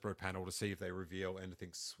Hasbro panel to see if they reveal anything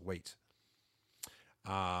sweet.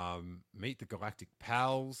 Meet the Galactic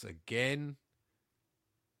Pals again.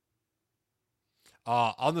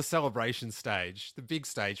 On the celebration stage, the big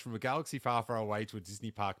stage, from a galaxy far, far away to a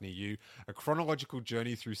Disney park near you, a chronological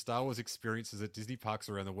journey through Star Wars experiences at Disney parks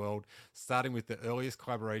around the world, starting with the earliest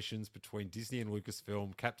collaborations between Disney and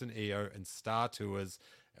Lucasfilm, Captain EO, and Star Tours,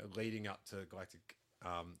 leading up to Galactic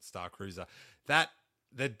Star Cruiser.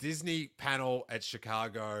 The Disney panel at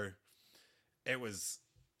Chicago, it was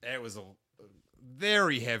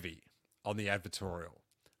very heavy on the advertorial.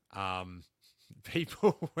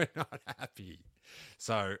 People were not happy.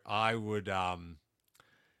 So I would,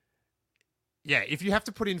 if you have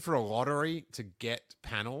to put in for a lottery to get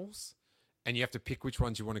panels and you have to pick which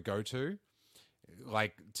ones you want to go to,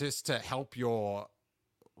 like just to help your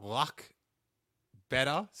luck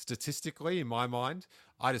better statistically, in my mind,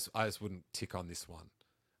 I just wouldn't tick on this one.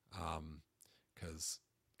 Cause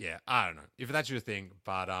I don't know if that's your thing,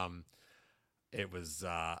 but, it was,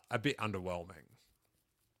 a bit underwhelming.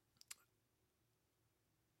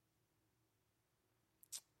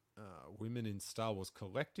 Women in Star Wars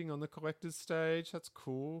collecting on the collector's stage. That's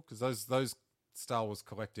cool, because those Star Wars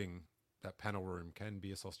collecting, that panel room can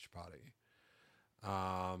be a sausage party.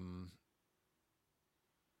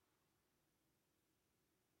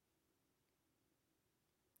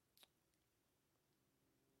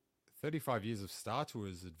 35 years of Star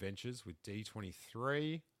Tours adventures with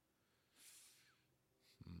D23.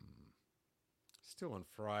 Still on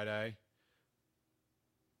Friday.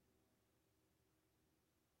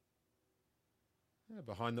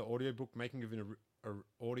 Behind the audiobook, making of an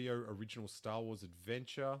audio original Star Wars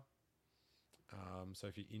adventure. So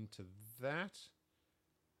if you're into that,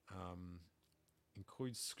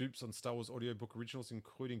 includes scoops on Star Wars audiobook originals,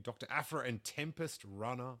 including Dr. Aphra and Tempest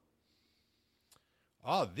Runner.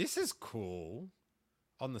 Oh, this is cool.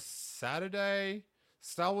 On the Saturday,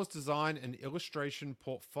 Star Wars design and illustration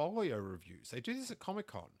portfolio reviews. They do this at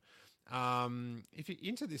Comic-Con. If you're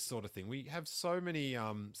into this sort of thing, we have so many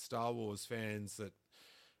Star Wars fans that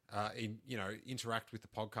interact with the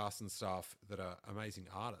podcast and stuff that are amazing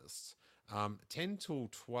artists. 10 till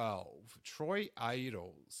 12, Troy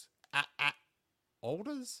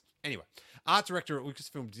Alders? Anyway, art director at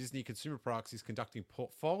Lucasfilm Disney Consumer Products is conducting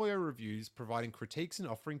portfolio reviews, providing critiques and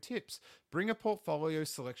offering tips. Bring a portfolio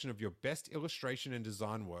selection of your best illustration and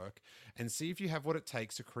design work and see if you have what it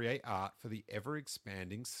takes to create art for the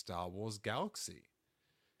ever-expanding Star Wars galaxy.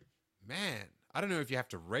 Man, I don't know if you have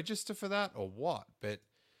to register for that or what, but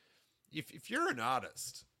if you're an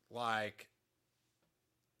artist, like,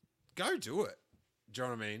 go do it. Do you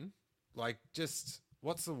know what I mean? Like, just,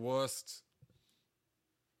 what's the worst?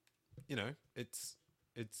 You know, it's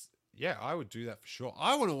yeah, I would do that for sure.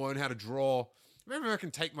 I want to learn how to draw. Maybe I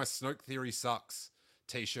can take my Snoke Theory Sucks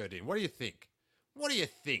t-shirt in. What do you think? What do you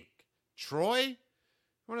think? Troy, you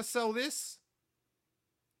want to sell this?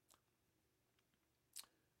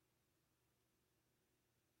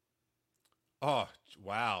 Oh,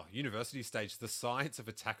 wow. University stage, the science of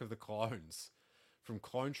Attack of the Clones. From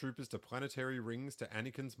clone troopers to planetary rings to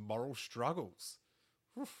Anakin's moral struggles.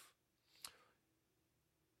 Oof.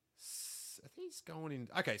 I think he's going in.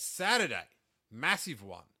 Okay, Saturday, massive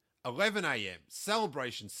one. 11 a.m.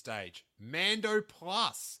 celebration stage. Mando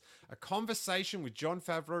Plus, a conversation with Jon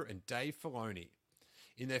Favreau and Dave Filoni.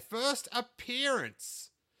 In their first appearance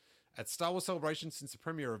at Star Wars Celebration since the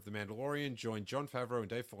premiere of The Mandalorian, join Jon Favreau and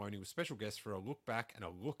Dave Filoni with special guests for a look back and a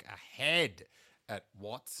look ahead at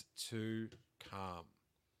what's to come.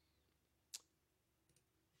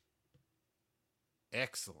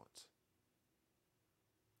 Excellent.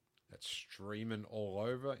 That's streaming all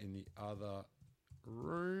over in the other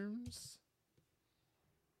rooms.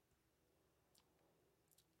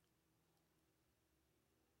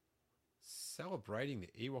 Celebrating the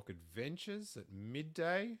Ewok Adventures at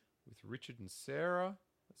midday with Richard and Sarah.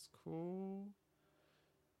 That's cool.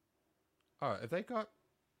 Oh, have they got...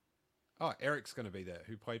 Oh, Eric's going to be there,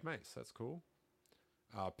 who played Mace. That's cool.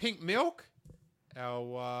 Pink Milk.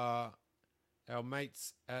 Our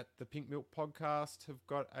mates at the Pink Milk podcast have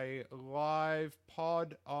got a live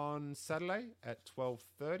pod on Saturday at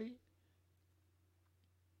 12:30.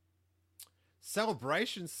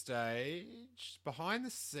 Celebration stage, behind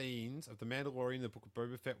the scenes of The Mandalorian and the Book of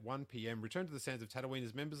Boba Fett, 1 p.m. Return to the Sands of Tatooine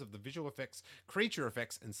as members of the visual effects, creature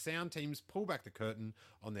effects, and sound teams pull back the curtain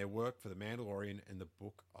on their work for The Mandalorian and the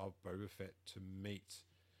Book of Boba Fett to meet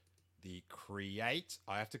the create.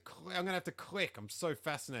 I'm going to have to click. I'm so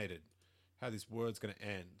fascinated how this word's going to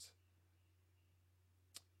end.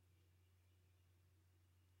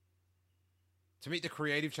 To meet the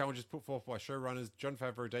creative challenges put forth by showrunners Jon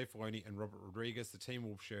Favreau, Dave Filoni, and Robert Rodriguez, the team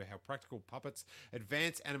will share how practical puppets,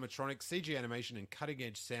 advanced animatronics, CG animation, and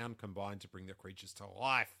cutting-edge sound combine to bring the creatures to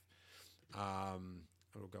life.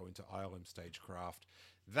 It'll go into ILM Stagecraft.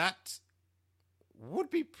 That would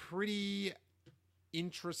be pretty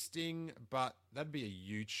interesting, but that'd be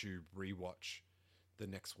a YouTube rewatch the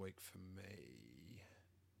next week for me.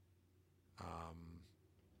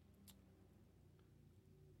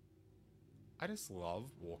 I just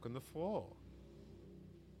love walking the floor.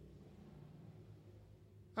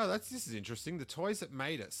 Oh, this is interesting. The Toys That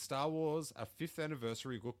Made It, Star Wars, a 5th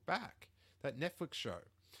anniversary look back. That Netflix show.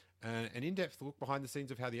 An in-depth look behind the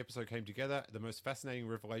scenes of how the episode came together, the most fascinating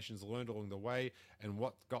revelations learned along the way, and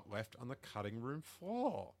what got left on the cutting room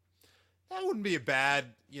floor. That wouldn't be a bad,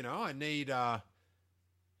 I need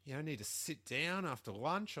to sit down after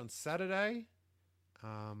lunch on Saturday.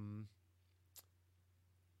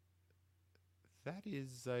 That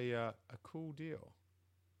is a cool deal.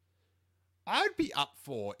 I'd be up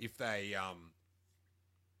for if they,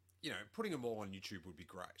 putting them all on YouTube would be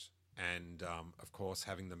great. And, of course,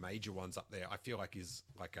 having the major ones up there, I feel like is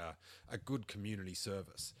like a good community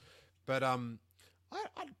service. But I'd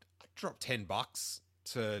drop $10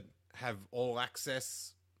 to have all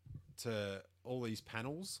access to all these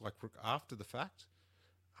panels, like after the fact.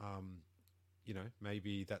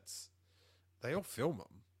 Maybe they all film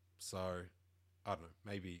them. So, I don't know,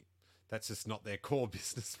 maybe that's just not their core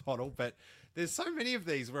business model. But there's so many of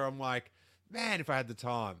these where I'm like, man, if I had the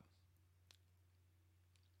time.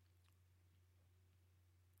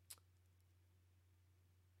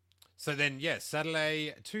 So then, yeah,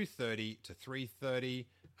 Saturday 2:30 to 3:30,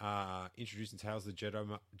 introducing Tales of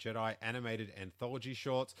the Jedi animated anthology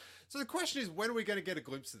shorts. So the question is, when are we going to get a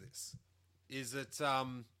glimpse of this? Is it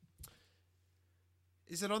on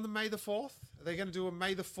the May the 4th? Are they going to do a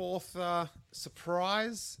May the 4th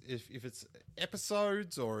surprise? If it's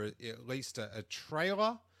episodes or at least a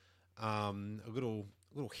trailer, a little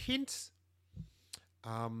hint.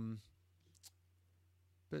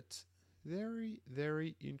 But very,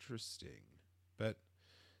 very interesting. But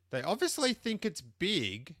they obviously think it's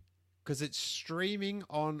big because it's streaming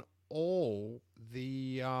on all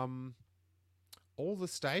the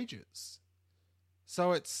stages.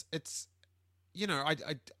 So it's I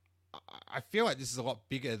feel like this is a lot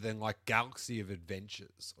bigger than like Galaxy of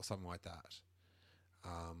Adventures or something like that.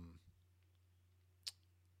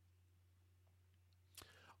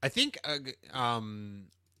 I think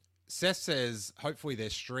Seth says hopefully they're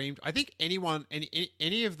streamed. I think any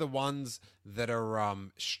of the ones that are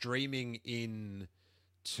streaming in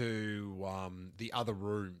to the other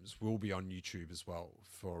rooms will be on YouTube as well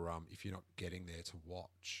for if you're not getting there to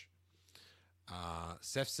watch.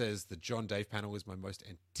 Seth says the John Dave panel is my most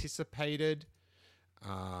anticipated.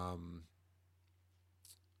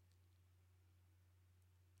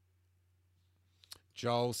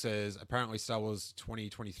 Joel says, apparently Star Wars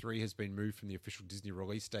 2023 has been moved from the official Disney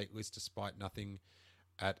release date list despite nothing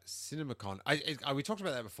at CinemaCon. We talked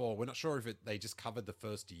about that before. We're not sure if they just covered the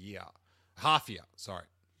first year. Half year, sorry.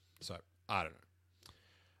 So, I don't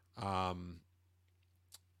know. Are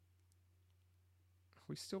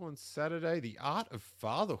we still on Saturday? The Art of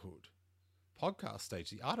Fatherhood podcast stage.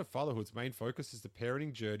 The Art of Fatherhood's main focus is the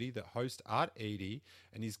parenting journey that host Art Edie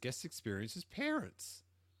and his guests experience as parents.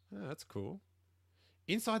 Oh, that's cool.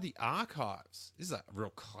 Inside the Archives. This is a real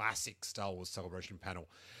classic Star Wars Celebration panel.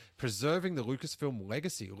 Preserving the Lucasfilm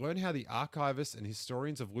legacy. Learn how the archivists and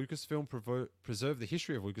historians of Lucasfilm preserve the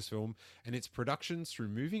history of Lucasfilm and its productions through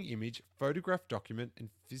moving image, photograph document, and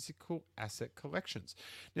physical asset collections.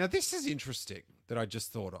 Now, this is interesting that I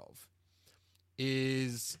just thought of.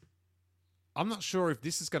 I'm not sure if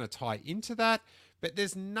this is going to tie into that, but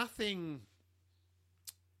there's nothing...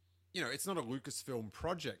 it's not a Lucasfilm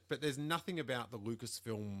project, but there's nothing about the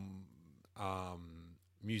Lucasfilm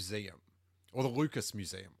museum, or the Lucas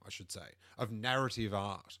Museum, I should say, of narrative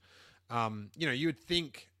art. You would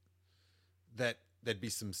think that there'd be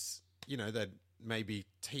some, they'd maybe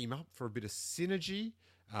team up for a bit of synergy.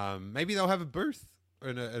 Maybe they'll have a booth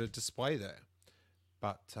and a display there.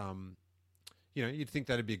 But, you'd think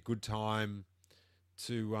that'd be a good time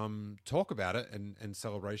to talk about it, and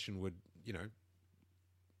Celebration would,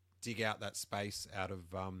 dig out that space out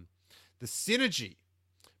of the synergy.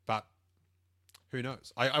 But who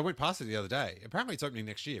knows? I went past it the other day. Apparently it's opening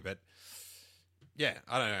next year, but yeah,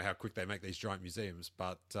 I don't know how quick they make these giant museums,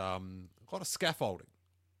 but a lot of scaffolding.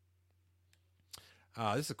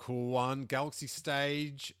 This is a cool one. Galaxy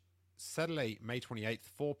Stage, Saturday, May 28th,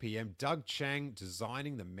 4 p.m. Doug Chang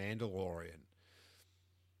designing The Mandalorian.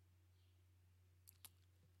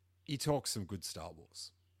 He talks some good Star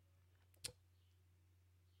Wars.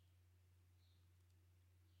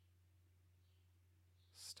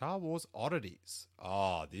 Star Wars Oddities.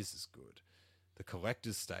 Oh, this is good. The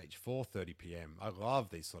Collector's Stage, 4:30 p.m. I love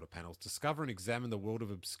these sort of panels. Discover and examine the world of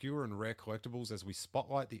obscure and rare collectibles as we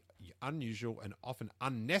spotlight the unusual and often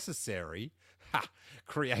unnecessary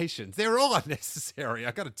creations. They're all unnecessary,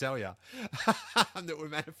 I got to tell you, that were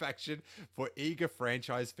manufactured for eager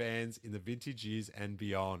franchise fans in the vintage years and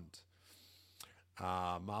beyond.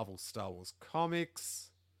 Marvel Star Wars comics.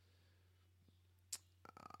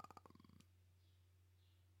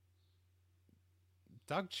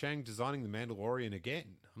 Doug Chang designing The Mandalorian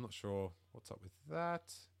again. I'm not sure what's up with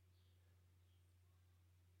that.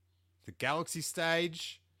 The Galaxy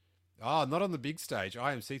Stage. Oh, not on the big stage.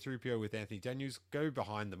 I am C-3PO with Anthony Daniels. Go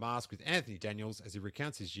behind the mask with Anthony Daniels as he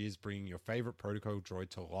recounts his years bringing your favorite protocol droid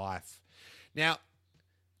to life. Now,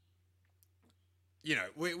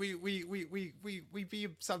 we be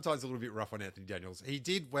sometimes a little bit rough on Anthony Daniels. He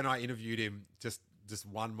did, when I interviewed him, just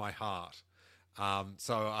won my heart.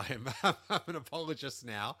 So I'm an apologist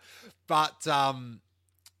now, but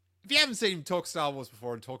if you haven't seen him talk Star Wars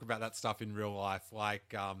before and talk about that stuff in real life,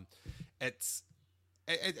 like it's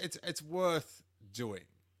worth doing.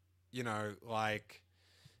 Like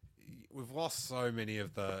we've lost so many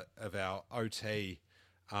of our OT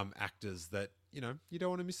actors that you don't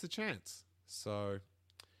want to miss the chance. So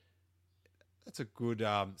that's a good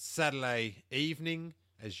Saturday evening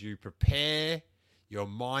as you prepare your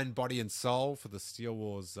mind, body, and soul for the Steele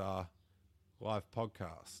Wars live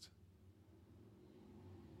podcast.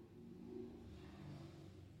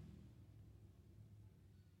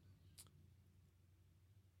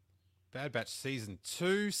 Bad Batch Season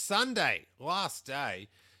 2, Sunday, last day.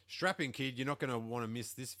 Strap in, kid. You're not going to want to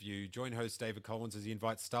miss this view. Join host David Collins as he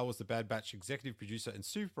invites Star Wars The Bad Batch executive producer and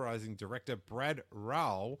supervising director Brad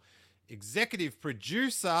Rowell, executive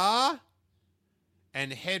producer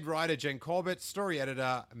and head writer Jen Corbett, story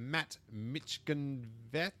editor Matt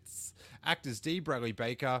Mitchgenvetz, actors Dee Bradley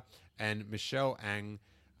Baker and Michelle Ang.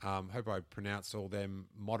 Hope I pronounced all them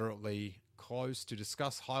moderately close, to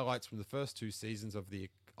discuss highlights from the first two seasons of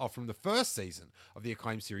from the first season of the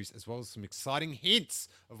acclaimed series, as well as some exciting hints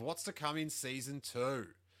of what's to come in season 2.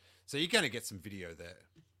 So you're going to get some video there.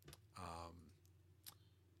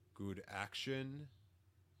 Good action.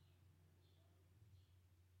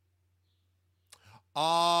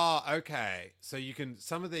 Okay. So you can,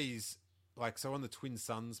 some of these, like, so on the Twin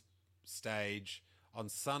Suns stage on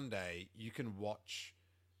Sunday, you can watch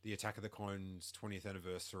the Attack of the Clones 20th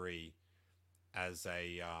anniversary as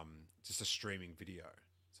a just a streaming video.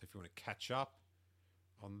 So if you want to catch up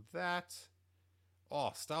on that.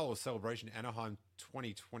 Star Wars Celebration Anaheim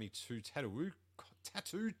 2022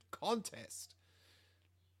 tattoo contest.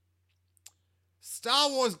 Star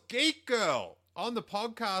Wars Geek Girl on the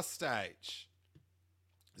podcast stage.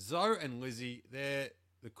 Zoe and Lizzie, they're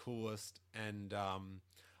the coolest, and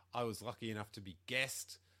I was lucky enough to be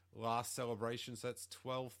guest last celebration, so that's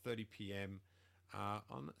 12:30 p.m.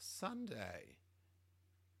 On Sunday.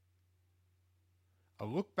 A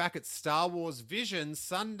look back at Star Wars Vision,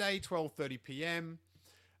 Sunday, 12:30 p.m.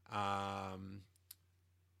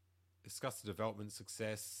 Discuss the development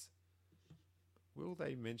success. Will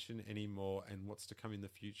they mention any more and what's to come in the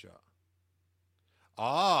future?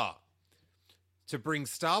 To bring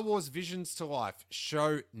Star Wars Visions to life,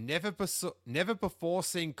 show never before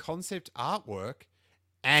seen concept artwork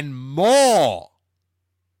and more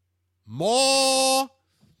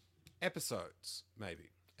episodes, maybe.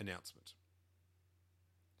 Announcement.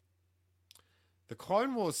 The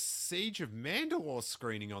Clone Wars Siege of Mandalore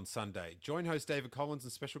screening on Sunday. Join host David Collins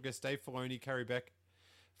and special guest Dave Filoni, Carrie Beck,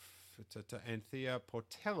 and Thea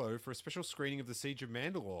Portello for a special screening of the Siege of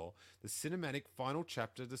Mandalore, the cinematic final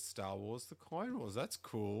chapter to Star Wars The Clone Wars. That's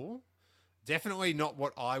cool. Definitely not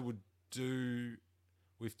what I would do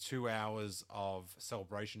with 2 hours of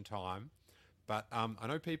celebration time, but I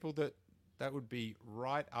know people that would be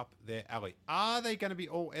right up their alley. Are they going to be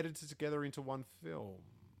all edited together into one film?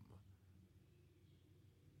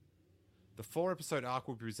 The 4-episode arc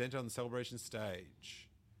will be presented on the celebration stage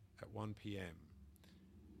at 1 p.m.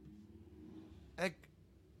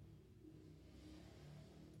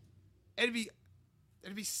 It'd be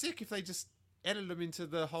sick if they just edited them into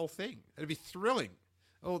the whole thing. It'd be thrilling.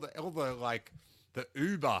 All the like the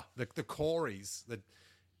Uber, the Corys.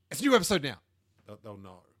 It's a new episode now. They'll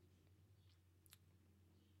know.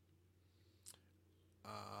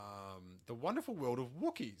 The Wonderful World of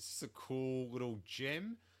Wookiees. It's a cool little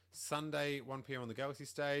gem. Sunday, 1 p.m. on the Galaxy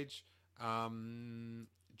stage. Join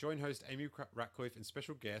host Amy Ratcliffe and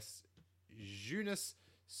special guests Joonas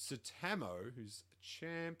Suotamo, who's a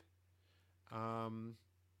champ.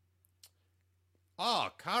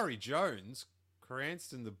 Kari Jones,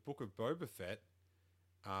 Cranston, the Book of Boba Fett,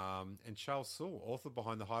 and Charles Soule, author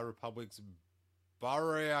behind the High Republic's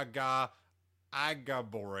Baraga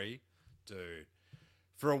Agabori. Dude.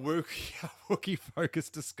 For a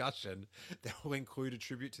Wookiee-focused discussion that will include a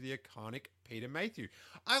tribute to the iconic Peter Mayhew.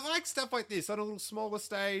 I like stuff like this on a little smaller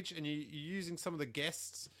stage, and you're using some of the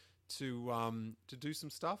guests to do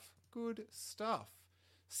some stuff. Good stuff.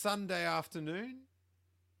 Sunday afternoon.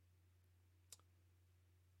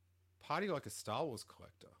 Party like a Star Wars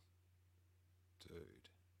collector.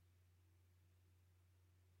 Dude.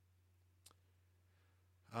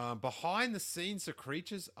 Behind the scenes, the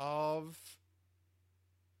creatures of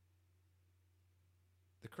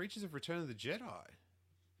Return of the Jedi.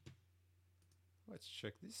 Let's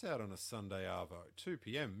check this out on a Sunday arvo, 2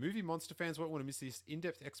 p.m. Movie monster fans won't want to miss this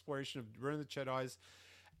in-depth exploration of Return of the Jedi's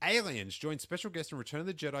aliens. Join special guest and Return of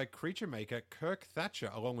the Jedi creature maker Kirk Thatcher,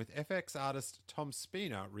 along with FX artist Tom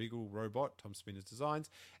Spina, Regal Robot, Tom Spina's designs,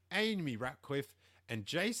 Amy Ratcliffe, and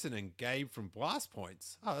Jason and Gabe from Blast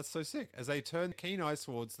Points. Oh, that's so sick. As they turn keen eyes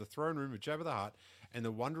towards the throne room of Jabba the Hutt and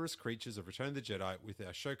the wondrous creatures of Return of the Jedi with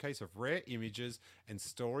our showcase of rare images and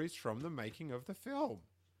stories from the making of the film.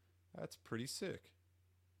 That's pretty sick.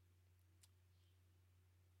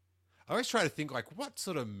 I always try to think, like, what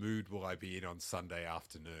sort of mood will I be in on Sunday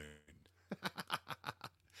afternoon?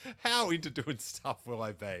 How into doing stuff will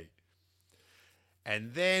I be?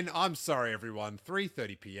 And then, I'm sorry everyone,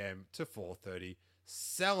 3:30 p.m. to 4:30,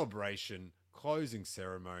 celebration, closing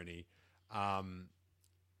ceremony.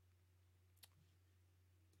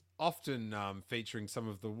 Often featuring some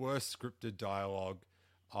of the worst scripted dialogue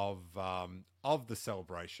of the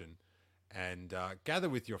celebration. And gather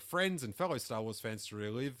with your friends and fellow Star Wars fans to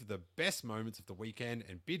relive the best moments of the weekend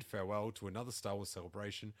and bid farewell to another Star Wars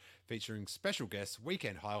celebration featuring special guests,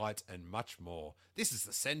 weekend highlights, and much more. This is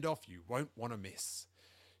the send-off you won't want to miss.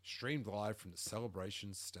 Streamed live from the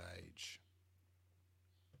celebration stage.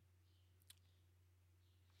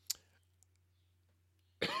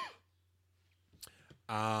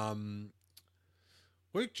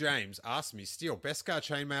 Luke James asked me, Steel, Beskar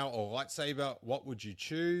chainmail or lightsaber, what would you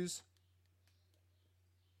choose?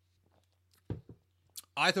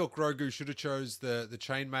 I thought Grogu should have chose the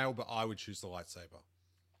chainmail, but I would choose the lightsaber.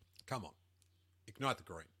 Come on. Ignite the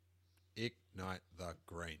green. Ignite the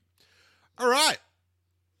green. All right.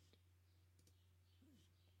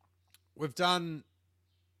 We've done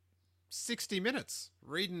 60 minutes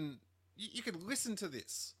reading. You could listen to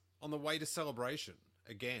this on the way to celebration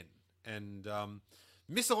again and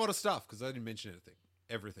miss a lot of stuff because I didn't mention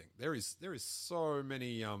everything. There is so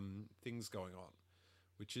many things going on,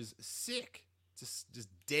 which is sick. Just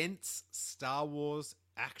dense Star Wars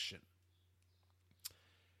action.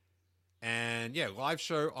 And yeah, live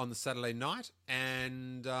show on the Saturday night.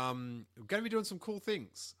 And we're going to be doing some cool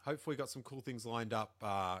things. Hopefully got some cool things lined up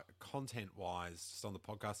content-wise just on the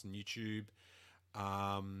podcast and YouTube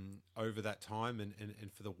over that time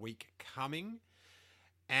and for the week coming.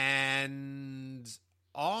 And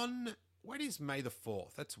on, when is May the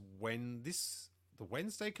 4th? That's when the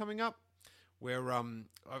Wednesday coming up, where I'm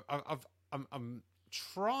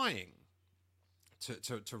trying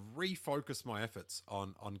to refocus my efforts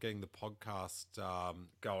on getting the podcast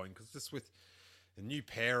going, because just with a new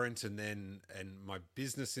parent and my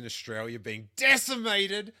business in Australia being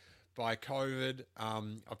decimated by COVID,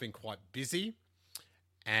 I've been quite busy,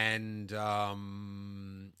 and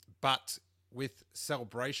but with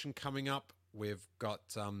celebration coming up, we've got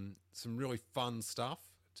some really fun stuff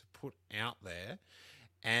to put out there.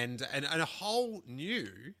 And a whole new,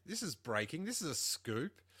 this is breaking, this is a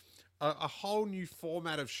scoop, a whole new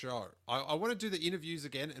format of show. I want to do the interviews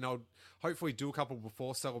again, and I'll hopefully do a couple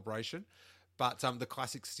before celebration, but the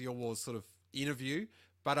classic Steele Wars sort of interview.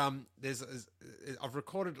 But I've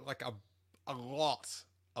recorded like a lot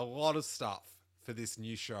of stuff for this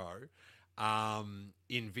new show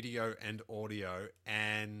in video and audio,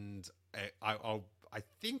 and I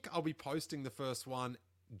think I'll be posting the first one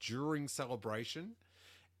during celebration.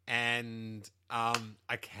 And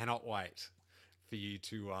I cannot wait for you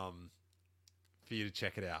to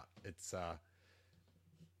check it out. It's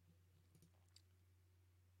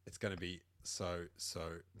going to be so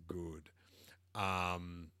good.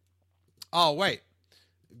 Oh wait,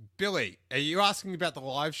 Billy, are you asking about the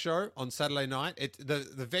live show on Saturday night?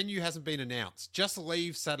 The venue hasn't been announced. Just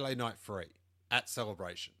leave Saturday night free at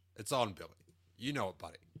Celebration. It's on, Billy. You know it,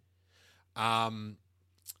 buddy.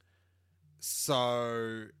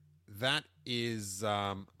 So that is,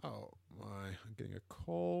 I'm getting a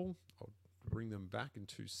call. I'll bring them back in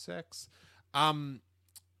 2 secs.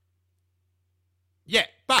 Yeah,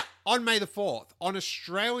 but on May the 4th, on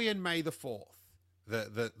Australian May the 4th,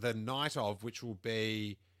 the night of, which will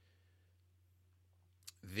be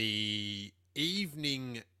the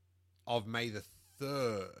evening of May the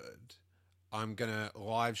 3rd, I'm going to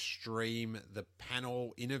live stream the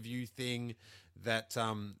panel interview thing that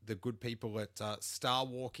the good people at Star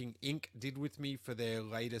Walking Inc. did with me for their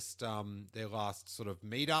last sort of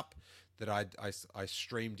meetup that I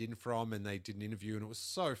streamed in from, and they did an interview, and it was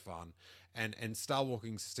so fun. And Star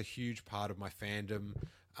Walking is just a huge part of my fandom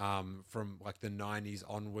from like the 90s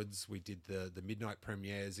onwards. We did the midnight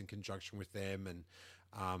premieres in conjunction with them, and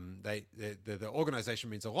the organization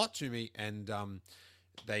means a lot to me, and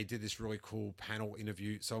they did this really cool panel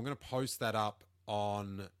interview. So I'm going to post that up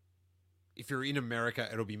on, if you're in America,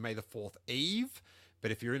 it'll be May the 4th Eve.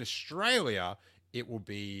 But if you're in Australia, it will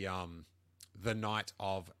be the night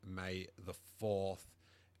of May the 4th.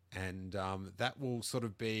 And that will sort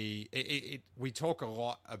of be, we talk a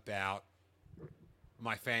lot about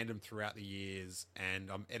my fandom throughout the years,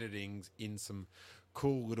 and I'm editing in some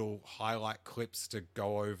cool little highlight clips to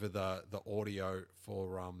go over the audio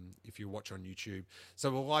for if you watch on YouTube. So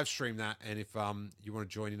we'll live stream that, and if you want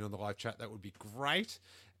to join in on the live chat, that would be great.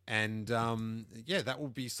 And yeah, that will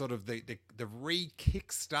be sort of the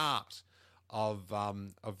re-kickstart of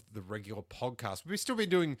the regular podcast. We've still been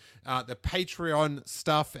doing the Patreon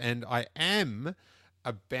stuff, and I am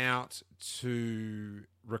about to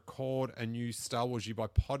record a new Star Wars You Buy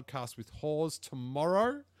podcast with Hawes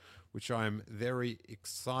tomorrow, which I'm very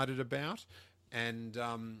excited about, and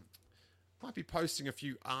might be posting a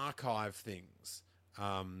few archive things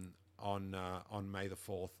on May the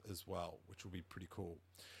 4th as well, which will be pretty cool.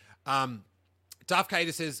 Darth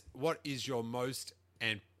Cater says, what is your most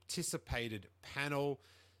anticipated panel?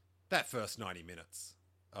 That first 90 minutes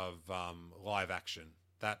of live action.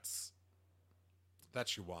 That's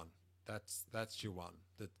your one. That's your one.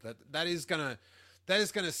 That is gonna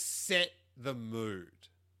set the mood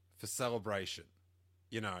for Celebration.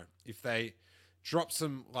 You know, if they drop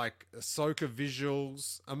some like Ahsoka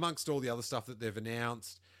visuals amongst all the other stuff that they've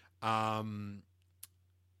announced, you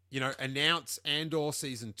know, announce Andor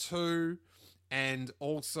season 2, and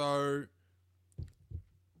also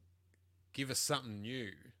give us something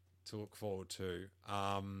new to look forward to.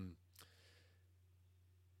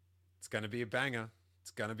 It's going to be a banger.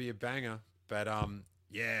 It's going to be a banger. But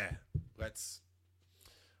yeah, let's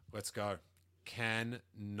go.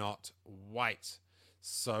 Cannot wait.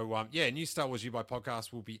 So yeah, new Star Wars U by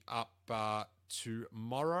podcast will be up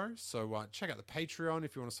tomorrow. So check out the Patreon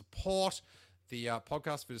if you want to support the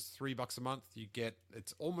podcast. For just $3 a month, you get,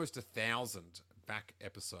 it's almost 1,000 back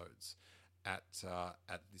episodes at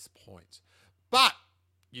this point. But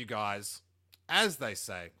you guys, as they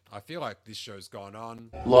say, I feel like this show's gone on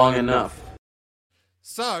long enough.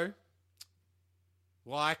 So,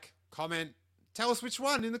 like, comment, tell us which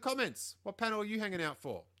one in the comments. What panel are you hanging out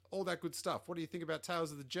for? All that good stuff. What do you think about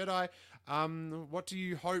Tales of the Jedi? What do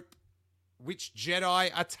you hope, which Jedi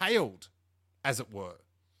are tailed, as it were?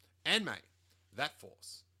 And may that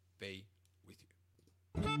force be with you.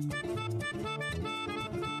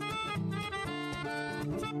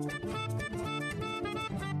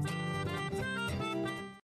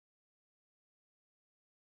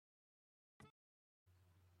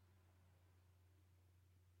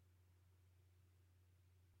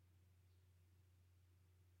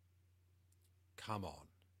 Come on.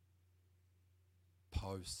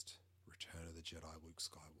 Post Return of the Jedi Luke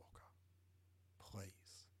Skywalker.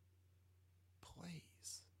 Please.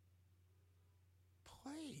 Please.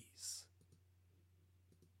 Please.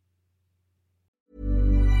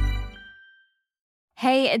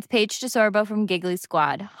 Hey, it's Paige DeSorbo from Giggly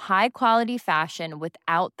Squad. High quality fashion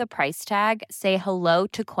without the price tag. Say hello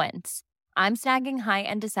to Quince. I'm snagging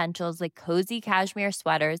high-end essentials like cozy cashmere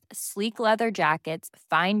sweaters, sleek leather jackets,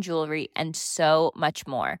 fine jewelry, and so much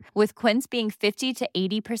more. With Quince being 50 to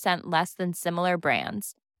 80% less than similar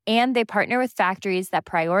brands. And they partner with factories that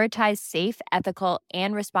prioritize safe, ethical,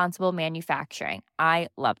 and responsible manufacturing. I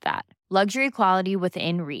love that. Luxury quality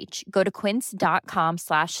within reach. Go to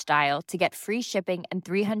quince.com/style to get free shipping and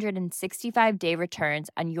 365-day returns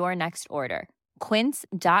on your next order.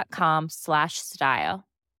 Quince.com/style.